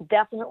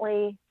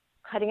definitely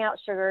cutting out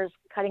sugars,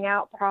 cutting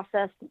out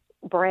processed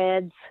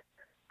breads,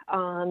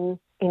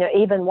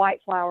 even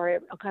white flour.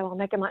 Okay, well, I'm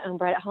making my own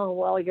bread at home.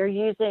 Well, you're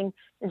using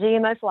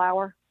GMO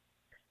flour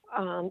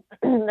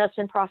that's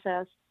been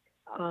processed,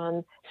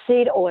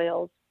 seed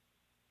oils,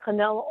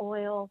 canola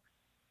oil,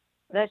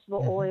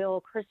 vegetable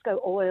oil, Crisco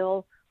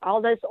oil,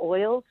 all those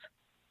oils,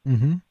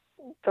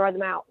 throw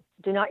them out.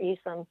 Do not use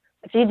them.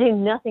 If you do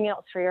nothing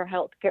else for your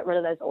health, get rid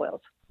of those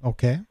oils.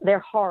 Okay. They're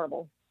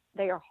horrible.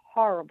 They are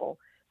horrible.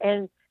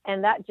 And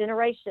And that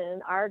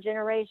generation, our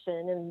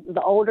generation, and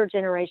the older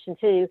generation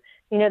too,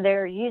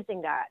 they're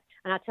using that.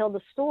 And I tell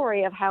the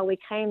story of how we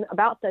came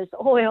about those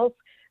oils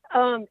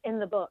in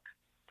the book.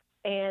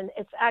 And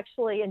it's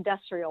actually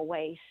industrial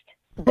waste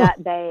that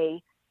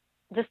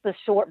just the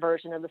short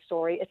version of the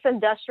story, it's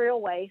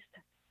industrial waste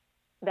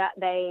that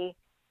they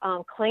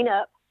clean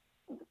up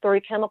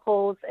through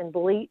chemicals and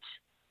bleach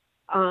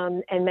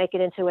and make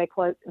it into a,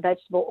 quote,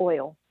 vegetable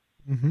oil.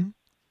 Mm-hmm.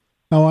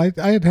 No, I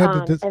had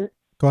to...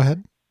 Go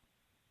ahead.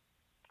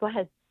 Go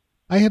ahead.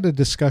 I had a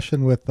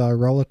discussion with a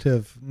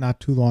relative not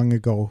too long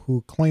ago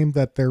who claimed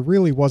that there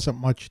really wasn't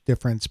much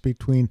difference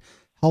between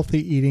healthy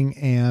eating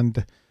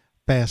and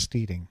fast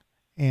eating.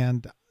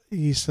 And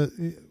he said,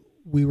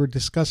 we were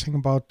discussing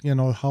about,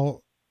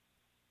 how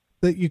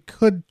that you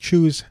could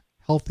choose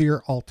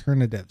healthier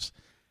alternatives.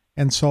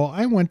 And so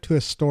I went to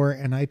a store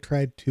and I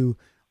tried to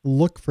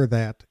look for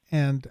that,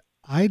 and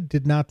I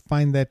did not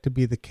find that to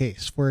be the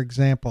case. For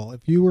example,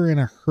 if you were in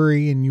a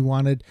hurry and you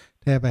wanted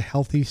to have a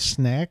healthy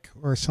snack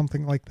or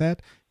something like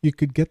that, you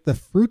could get the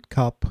fruit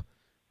cup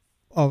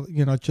of,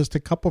 just a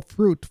cup of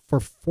fruit for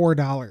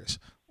 $4,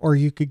 or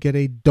you could get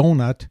a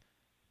donut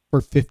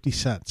for 50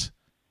 cents.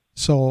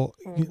 So,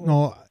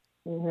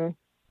 Mm-hmm.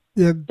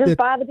 Just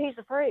buy the piece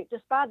of fruit.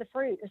 Just buy the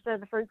fruit instead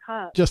of the fruit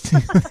cup. Just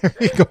there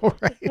you go,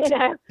 right?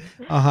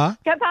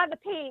 Go buy the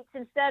peach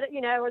instead of,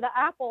 or the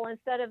apple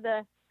instead of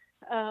the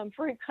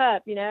fruit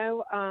cup.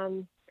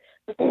 Again,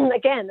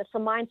 it's a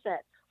mindset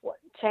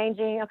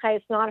changing. Okay,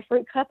 it's not a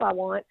fruit cup I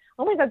want.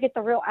 I'm gonna go get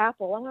the real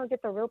apple. I'm gonna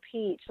get the real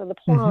peach or the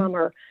plum,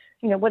 or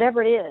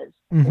whatever it is.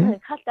 Mm-hmm.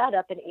 Cut that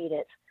up and eat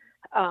it.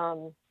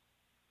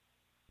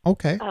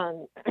 Okay.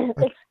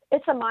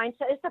 It's a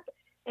mindset.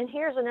 And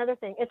here's another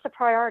thing. It's a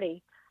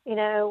priority.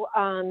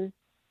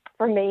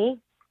 For me,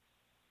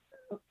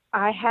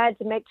 I had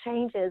to make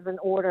changes in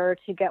order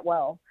to get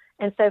well.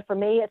 And so for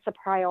me, it's a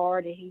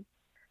priority,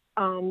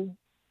 buying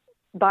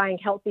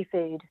healthy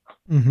food.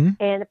 Mm-hmm.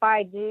 And if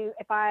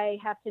I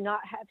have to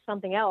not have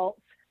something else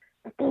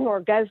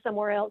or go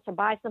somewhere else or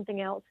buy something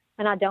else,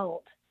 and I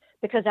don't,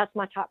 because that's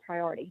my top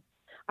priority.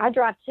 I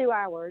drive 2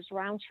 hours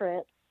round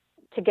trip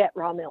to get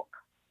raw milk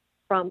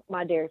from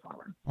my dairy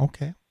farmer.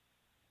 Okay.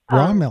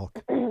 Raw milk.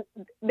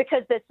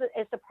 Because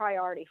it's a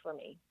priority for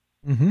me.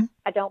 Mm-hmm.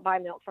 I don't buy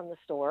milk from the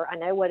store. I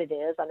know what it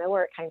is. I know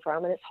where it came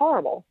from, and it's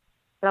horrible.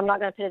 But I'm not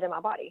going to put it in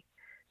my body.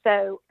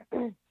 So,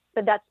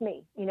 but that's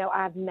me.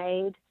 I've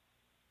made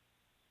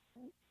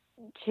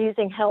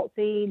choosing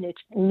healthy,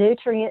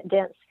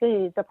 nutrient-dense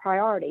foods a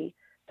priority.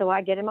 So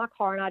I get in my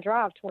car and I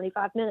drive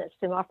 25 minutes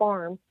to my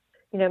farm,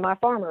 my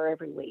farmer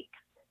every week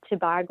to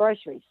buy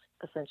groceries,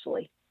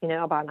 essentially.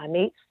 I buy my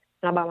meats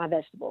and I buy my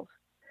vegetables.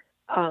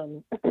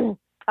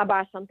 I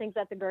buy some things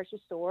at the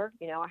grocery store.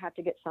 I have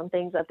to get some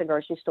things at the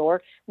grocery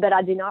store, but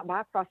I do not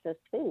buy processed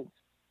foods.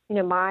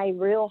 My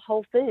real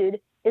whole food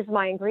is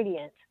my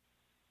ingredient,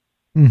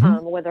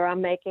 mm-hmm. Whether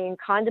I'm making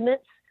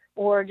condiments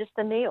or just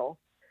a meal.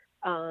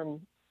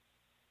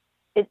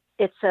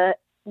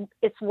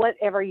 It's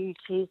whatever you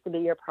choose to be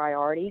your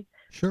priority.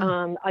 Sure.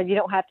 You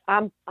don't have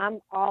to,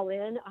 I'm all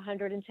in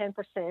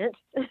 110%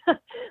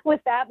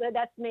 with that, but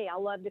that's me. I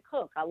love to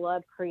cook. I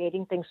love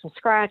creating things from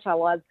scratch. I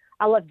love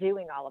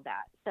doing all of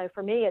that. So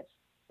for me,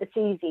 it's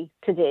easy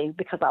to do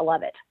because I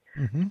love it.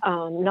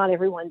 Mm-hmm. Not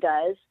everyone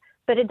does,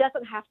 but it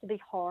doesn't have to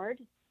be hard.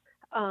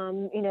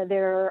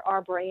 There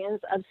are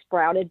brands of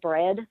sprouted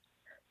bread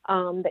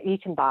that you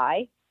can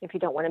buy. If you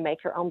don't want to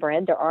make your own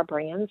bread, there are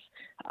brands.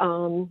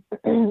 And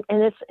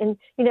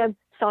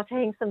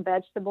sauteing some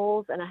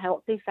vegetables and a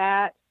healthy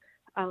fat,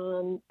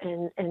 and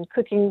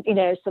cooking,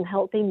 some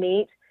healthy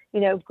meat,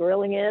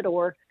 grilling it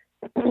or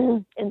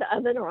in the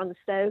oven or on the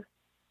stove.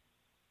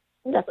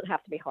 It doesn't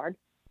have to be hard.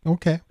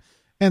 Okay.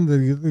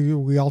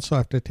 And we also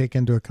have to take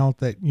into account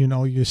that,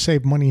 you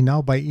save money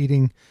now by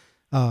eating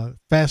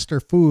faster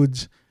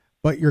foods,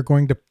 but you're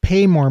going to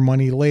pay more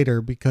money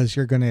later because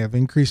you're going to have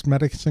increased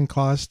medicine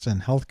costs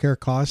and healthcare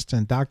costs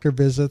and doctor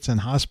visits and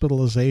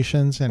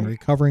hospitalizations and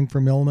recovering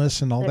from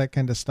illness and all that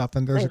kind of stuff.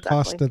 And there's a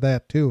cost to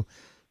that too.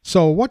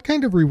 So what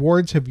kind of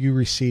rewards have you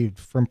received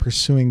from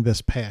pursuing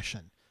this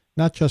passion?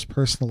 Not just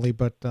personally,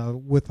 but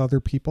with other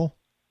people?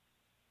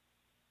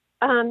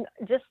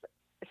 Just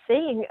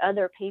seeing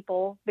other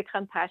people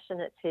become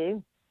passionate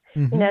too.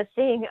 Mm-hmm.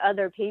 Seeing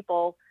other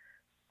people,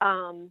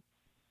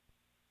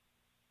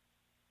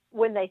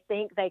 when they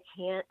think they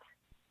can't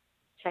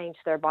change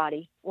their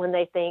body, when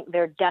they think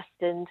they're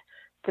destined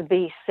to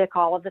be sick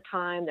all of the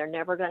time, they're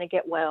never going to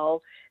get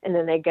well. And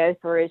then they go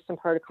through some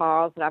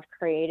protocols that I've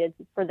created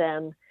for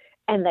them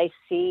and they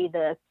see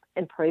the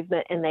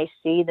improvement and they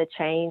see the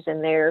change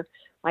and they're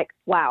like,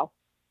 wow,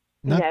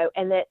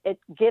 and that it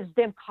gives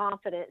them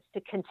confidence to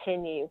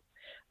continue,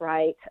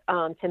 right.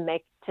 To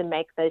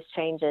make those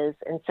changes.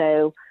 And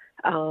so,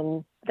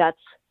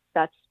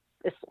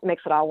 it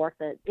makes it all worth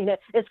it.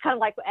 It's kind of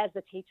like as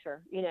a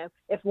teacher,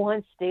 if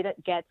one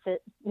student gets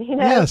it,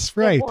 yes,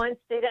 right. If one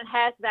student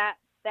has that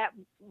that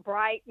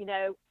bright,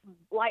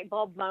 light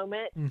bulb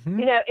moment, Mm-hmm.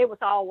 it was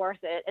all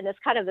worth it. And it's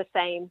kind of the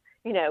same,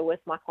 with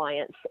my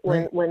clients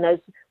when,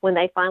 Right. when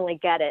they finally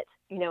get it,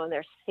 and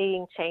they're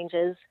seeing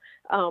changes,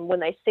 when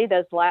they see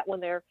those, when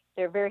their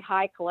very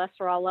high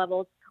cholesterol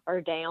levels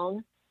are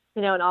down,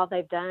 and all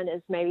they've done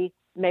is maybe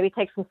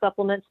take some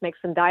supplements, make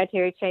some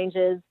dietary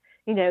changes,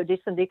 do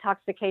some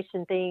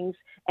detoxification things,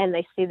 and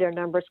they see their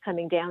numbers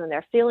coming down and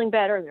they're feeling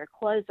better and their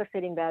clothes are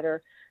fitting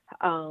better.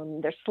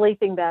 They're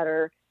sleeping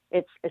better.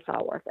 It's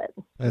all worth it.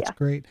 That's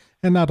great.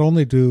 And not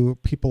only do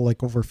people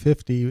like over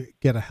 50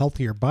 get a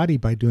healthier body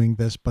by doing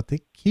this, but they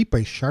keep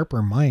a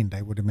sharper mind,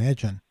 I would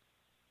imagine.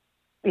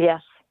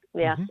 Yes,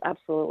 Mm-hmm.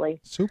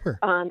 absolutely. Super.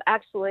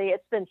 Actually,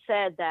 it's been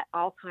said that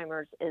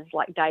Alzheimer's is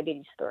like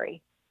diabetes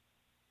 3,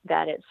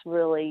 that it's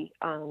really,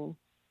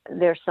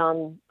 there's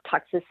some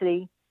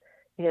toxicity,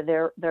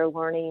 they're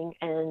learning,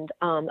 and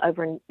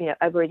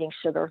overeating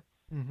sugar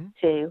Mm-hmm.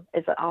 too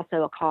is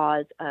also a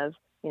cause of,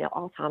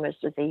 Alzheimer's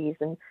disease.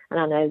 And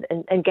I know,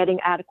 and getting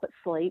adequate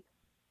sleep.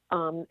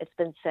 It's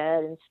been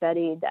said and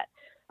studied that,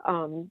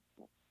 and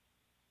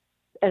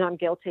I'm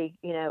guilty,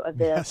 of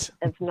this, Yes.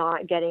 of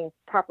not getting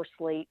proper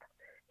sleep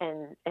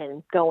and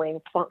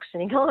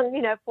functioning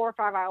on, 4 or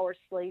 5 hours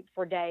sleep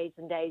for days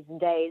and days and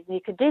days. And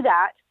you could do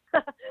that,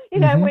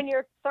 Mm-hmm. when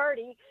you're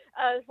 30.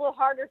 It's a little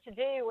harder to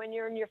do when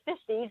you're in your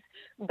 50s,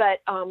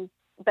 but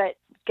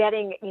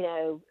getting,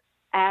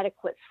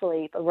 adequate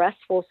sleep, a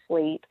restful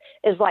sleep,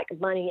 is like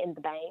money in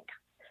the bank,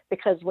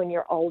 because when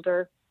you're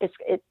older,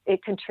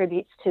 it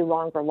contributes to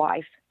longer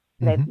life.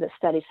 Mm-hmm. The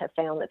studies have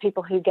found that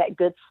people who get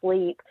good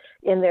sleep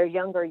in their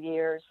younger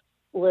years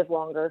live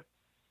longer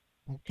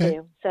Okay.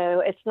 too.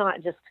 So it's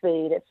not just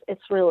food;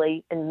 it's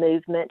really in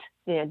movement.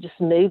 Just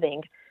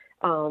moving.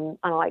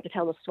 I like to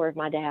tell the story of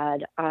my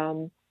dad.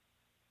 My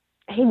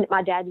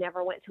dad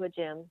never went to a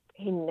gym.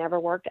 He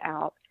never worked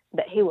out,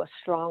 but he was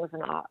strong as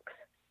an ox.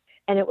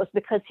 And it was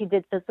because he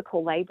did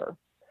physical labor.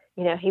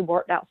 He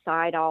worked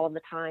outside all of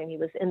the time. He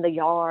was in the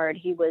yard.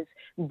 He was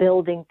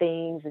building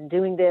things and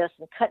doing this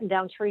and cutting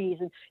down trees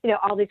and,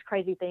 all these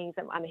crazy things.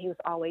 He was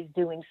always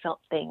doing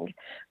something.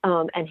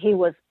 And he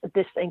was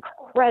this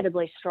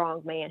incredibly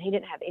strong man. He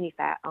didn't have any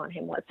fat on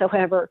him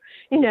whatsoever,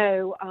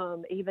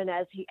 even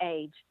as he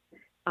aged.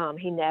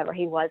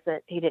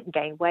 He didn't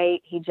gain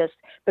weight.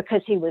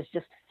 Because he was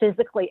just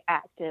physically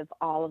active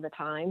all of the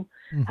time.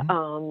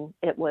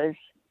 Mm-hmm.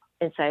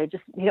 And so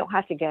just, you don't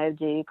have to go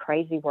do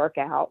crazy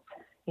workouts,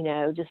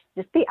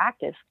 just be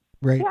active.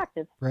 Right. Be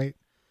active. Right.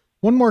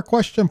 One more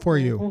question for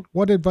you. Mm-hmm.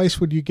 What advice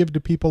would you give to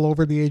people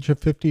over the age of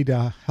 50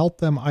 to help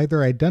them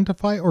either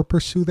identify or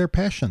pursue their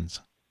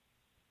passions?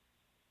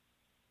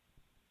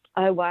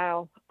 Oh,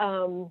 wow.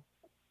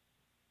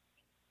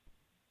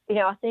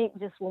 I think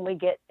just when we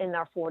get in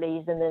our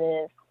 40s and then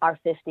in our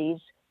 50s,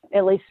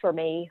 at least for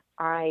me,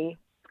 I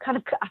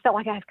felt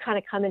like I've kind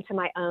of come into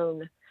my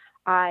own.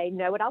 I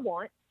know what I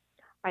want.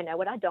 I know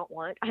what I don't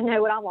want. I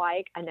know what I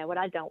like. I know what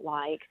I don't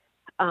like.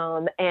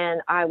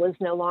 And I was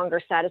no longer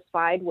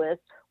satisfied with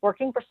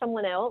working for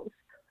someone else.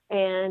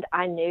 And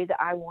I knew that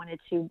I wanted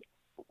to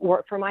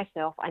work for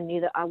myself. I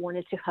knew that I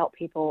wanted to help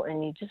people,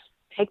 and you just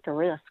take the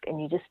risk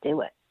and you just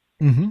do it.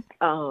 Mm-hmm.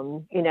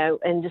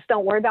 And just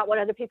don't worry about what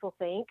other people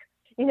think,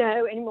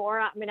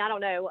 anymore. I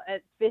don't know,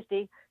 at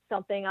 50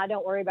 something, I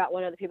don't worry about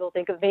what other people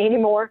think of me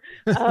anymore.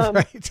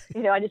 Right.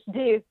 I just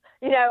do,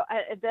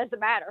 it doesn't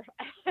matter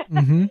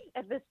Mm-hmm.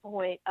 at this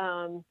point.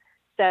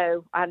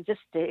 So I just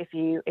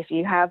do, if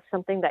you have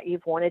something that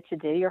you've wanted to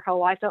do your whole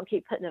life, don't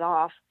keep putting it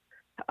off.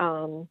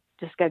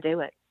 Just go do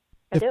it.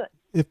 Do it.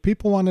 If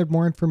people wanted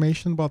more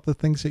information about the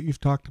things that you've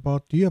talked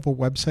about, do you have a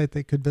website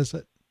they could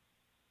visit?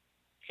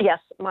 Yes.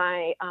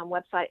 My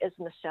website is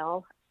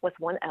Michele with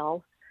one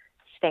L,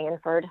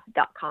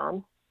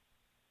 Stanford.com.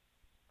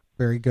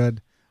 Very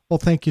good. Well,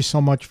 thank you so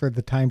much for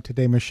the time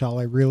today, Michele.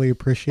 I really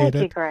appreciate it.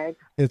 Thank you, Greg.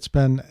 It's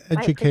been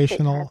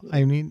educational.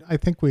 I I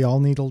think we all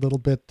need a little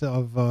bit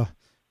of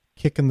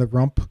kick in the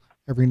rump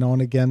every now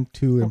and again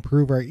to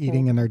improve our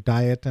eating and our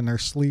diet and our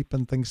sleep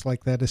and things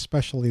like that,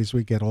 especially as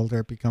we get older.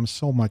 It becomes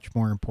so much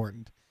more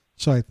important.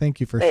 So I thank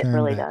you for sharing that. It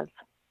really does.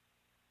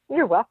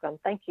 You're welcome.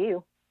 Thank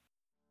you.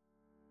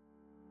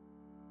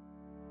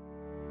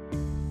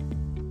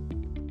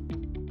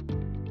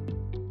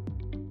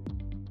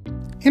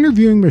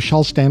 Interviewing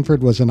Michele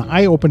Stanford was an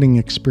eye-opening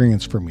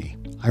experience for me.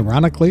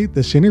 Ironically,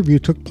 this interview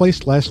took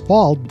place last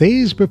fall,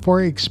 days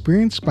before I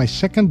experienced my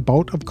second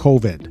bout of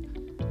COVID.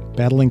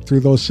 Battling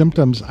through those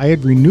symptoms, I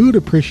had renewed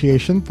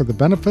appreciation for the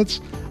benefits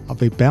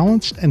of a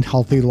balanced and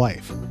healthy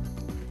life.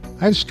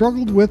 I've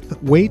struggled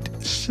with weight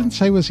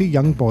since I was a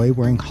young boy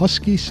wearing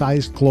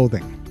husky-sized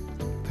clothing.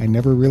 I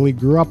never really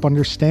grew up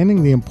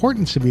understanding the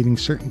importance of eating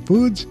certain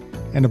foods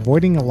and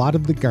avoiding a lot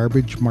of the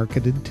garbage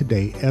marketed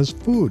today as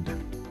food.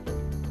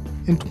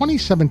 In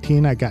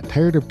 2017, I got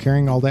tired of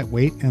carrying all that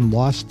weight and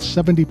lost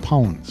 70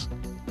 pounds.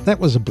 That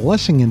was a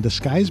blessing in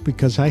disguise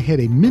because I had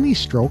a mini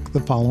stroke the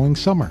following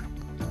summer.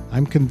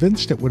 I'm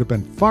convinced it would have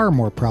been far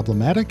more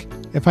problematic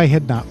if I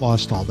had not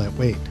lost all that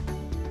weight.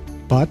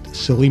 But,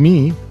 silly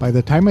me, by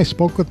the time I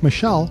spoke with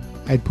Michele,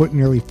 I'd put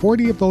nearly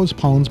 40 of those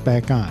pounds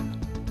back on.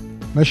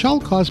 Michele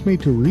caused me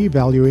to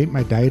reevaluate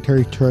my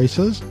dietary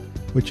choices,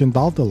 which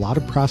involved a lot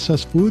of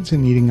processed foods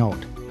and eating out.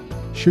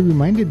 She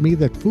reminded me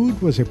that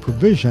food was a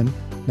provision,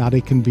 not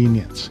a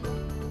convenience.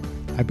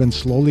 I've been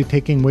slowly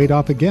taking weight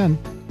off again,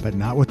 but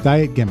not with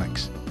diet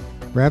gimmicks.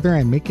 Rather,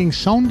 I'm making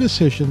sound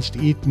decisions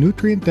to eat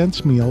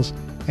nutrient-dense meals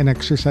and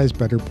exercise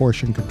better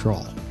portion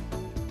control.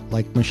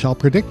 Like Michele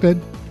predicted,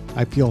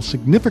 I feel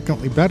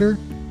significantly better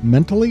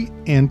mentally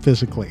and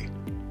physically.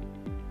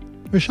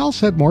 Michele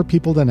said more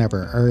people than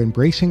ever are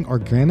embracing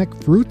organic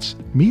fruits,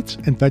 meats,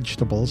 and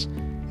vegetables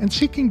and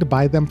seeking to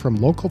buy them from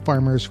local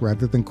farmers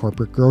rather than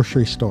corporate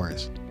grocery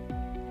stores.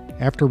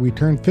 After we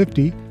turn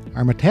 50,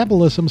 our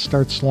metabolism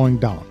starts slowing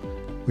down,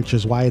 which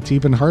is why it's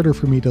even harder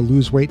for me to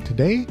lose weight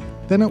today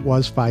than it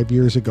was 5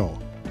 years ago.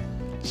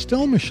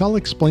 Still, Michele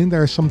explained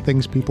there are some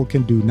things people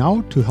can do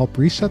now to help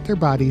reset their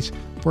bodies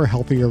for a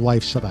healthier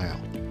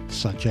lifestyle,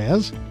 such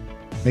as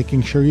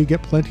making sure you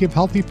get plenty of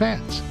healthy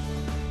fats,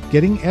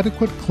 getting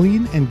adequate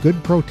clean and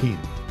good protein,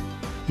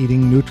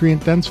 eating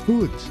nutrient-dense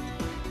foods,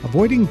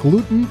 avoiding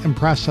gluten and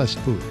processed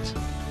foods,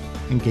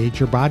 engage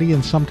your body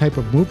in some type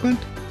of movement,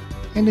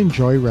 and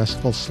enjoy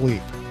restful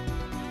sleep.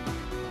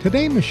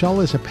 Today,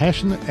 Michele is a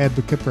passionate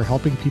advocate for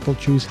helping people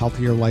choose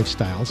healthier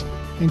lifestyles,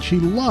 and she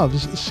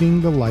loves seeing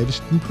their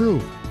lives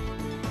improve.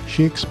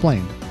 She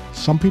explained,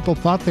 some people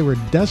thought they were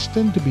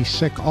destined to be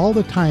sick all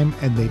the time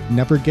and they'd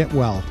never get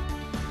well.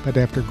 But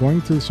after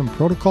going through some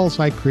protocols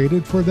I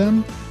created for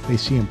them, they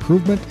see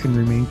improvement and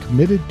remain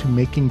committed to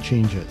making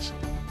changes.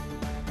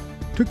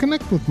 To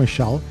connect with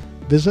Michele,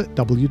 visit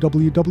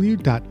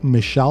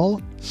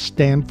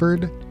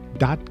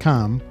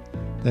www.michellestanford.com.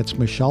 That's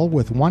Michele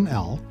with one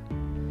L.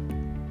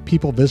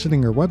 People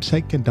visiting her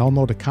website can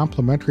download a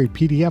complimentary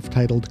PDF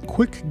titled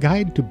Quick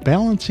Guide to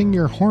Balancing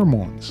Your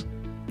Hormones.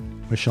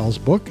 Michele's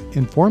book,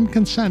 Informed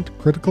Consent,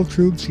 Critical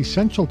Truths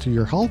Essential to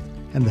Your Health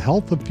and the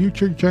Health of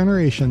Future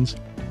Generations,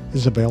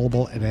 is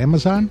available at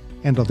Amazon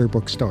and other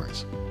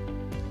bookstores.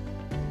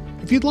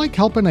 If you'd like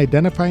help in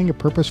identifying a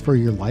purpose for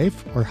your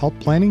life or help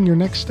planning your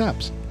next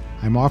steps,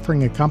 I'm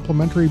offering a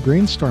complimentary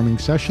brainstorming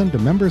session to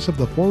members of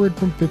the Forward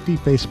from 50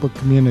 Facebook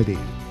community.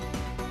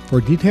 For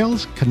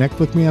details,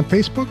 connect with me on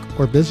Facebook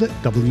or visit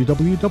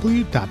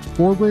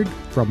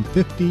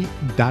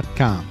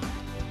www.forwardfrom50.com.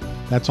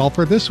 That's all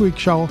for this week's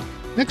show.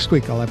 Next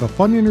week, I'll have a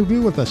fun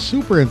interview with a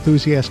super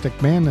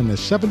enthusiastic man in his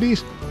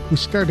 70s who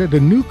started a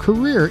new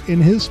career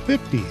in his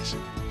 50s,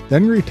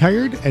 then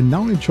retired and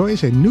now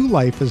enjoys a new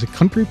life as a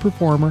country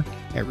performer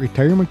at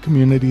retirement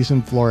communities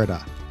in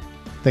Florida.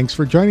 Thanks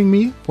for joining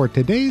me for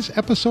today's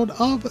episode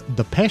of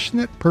the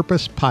Passionate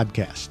Purpose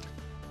Podcast.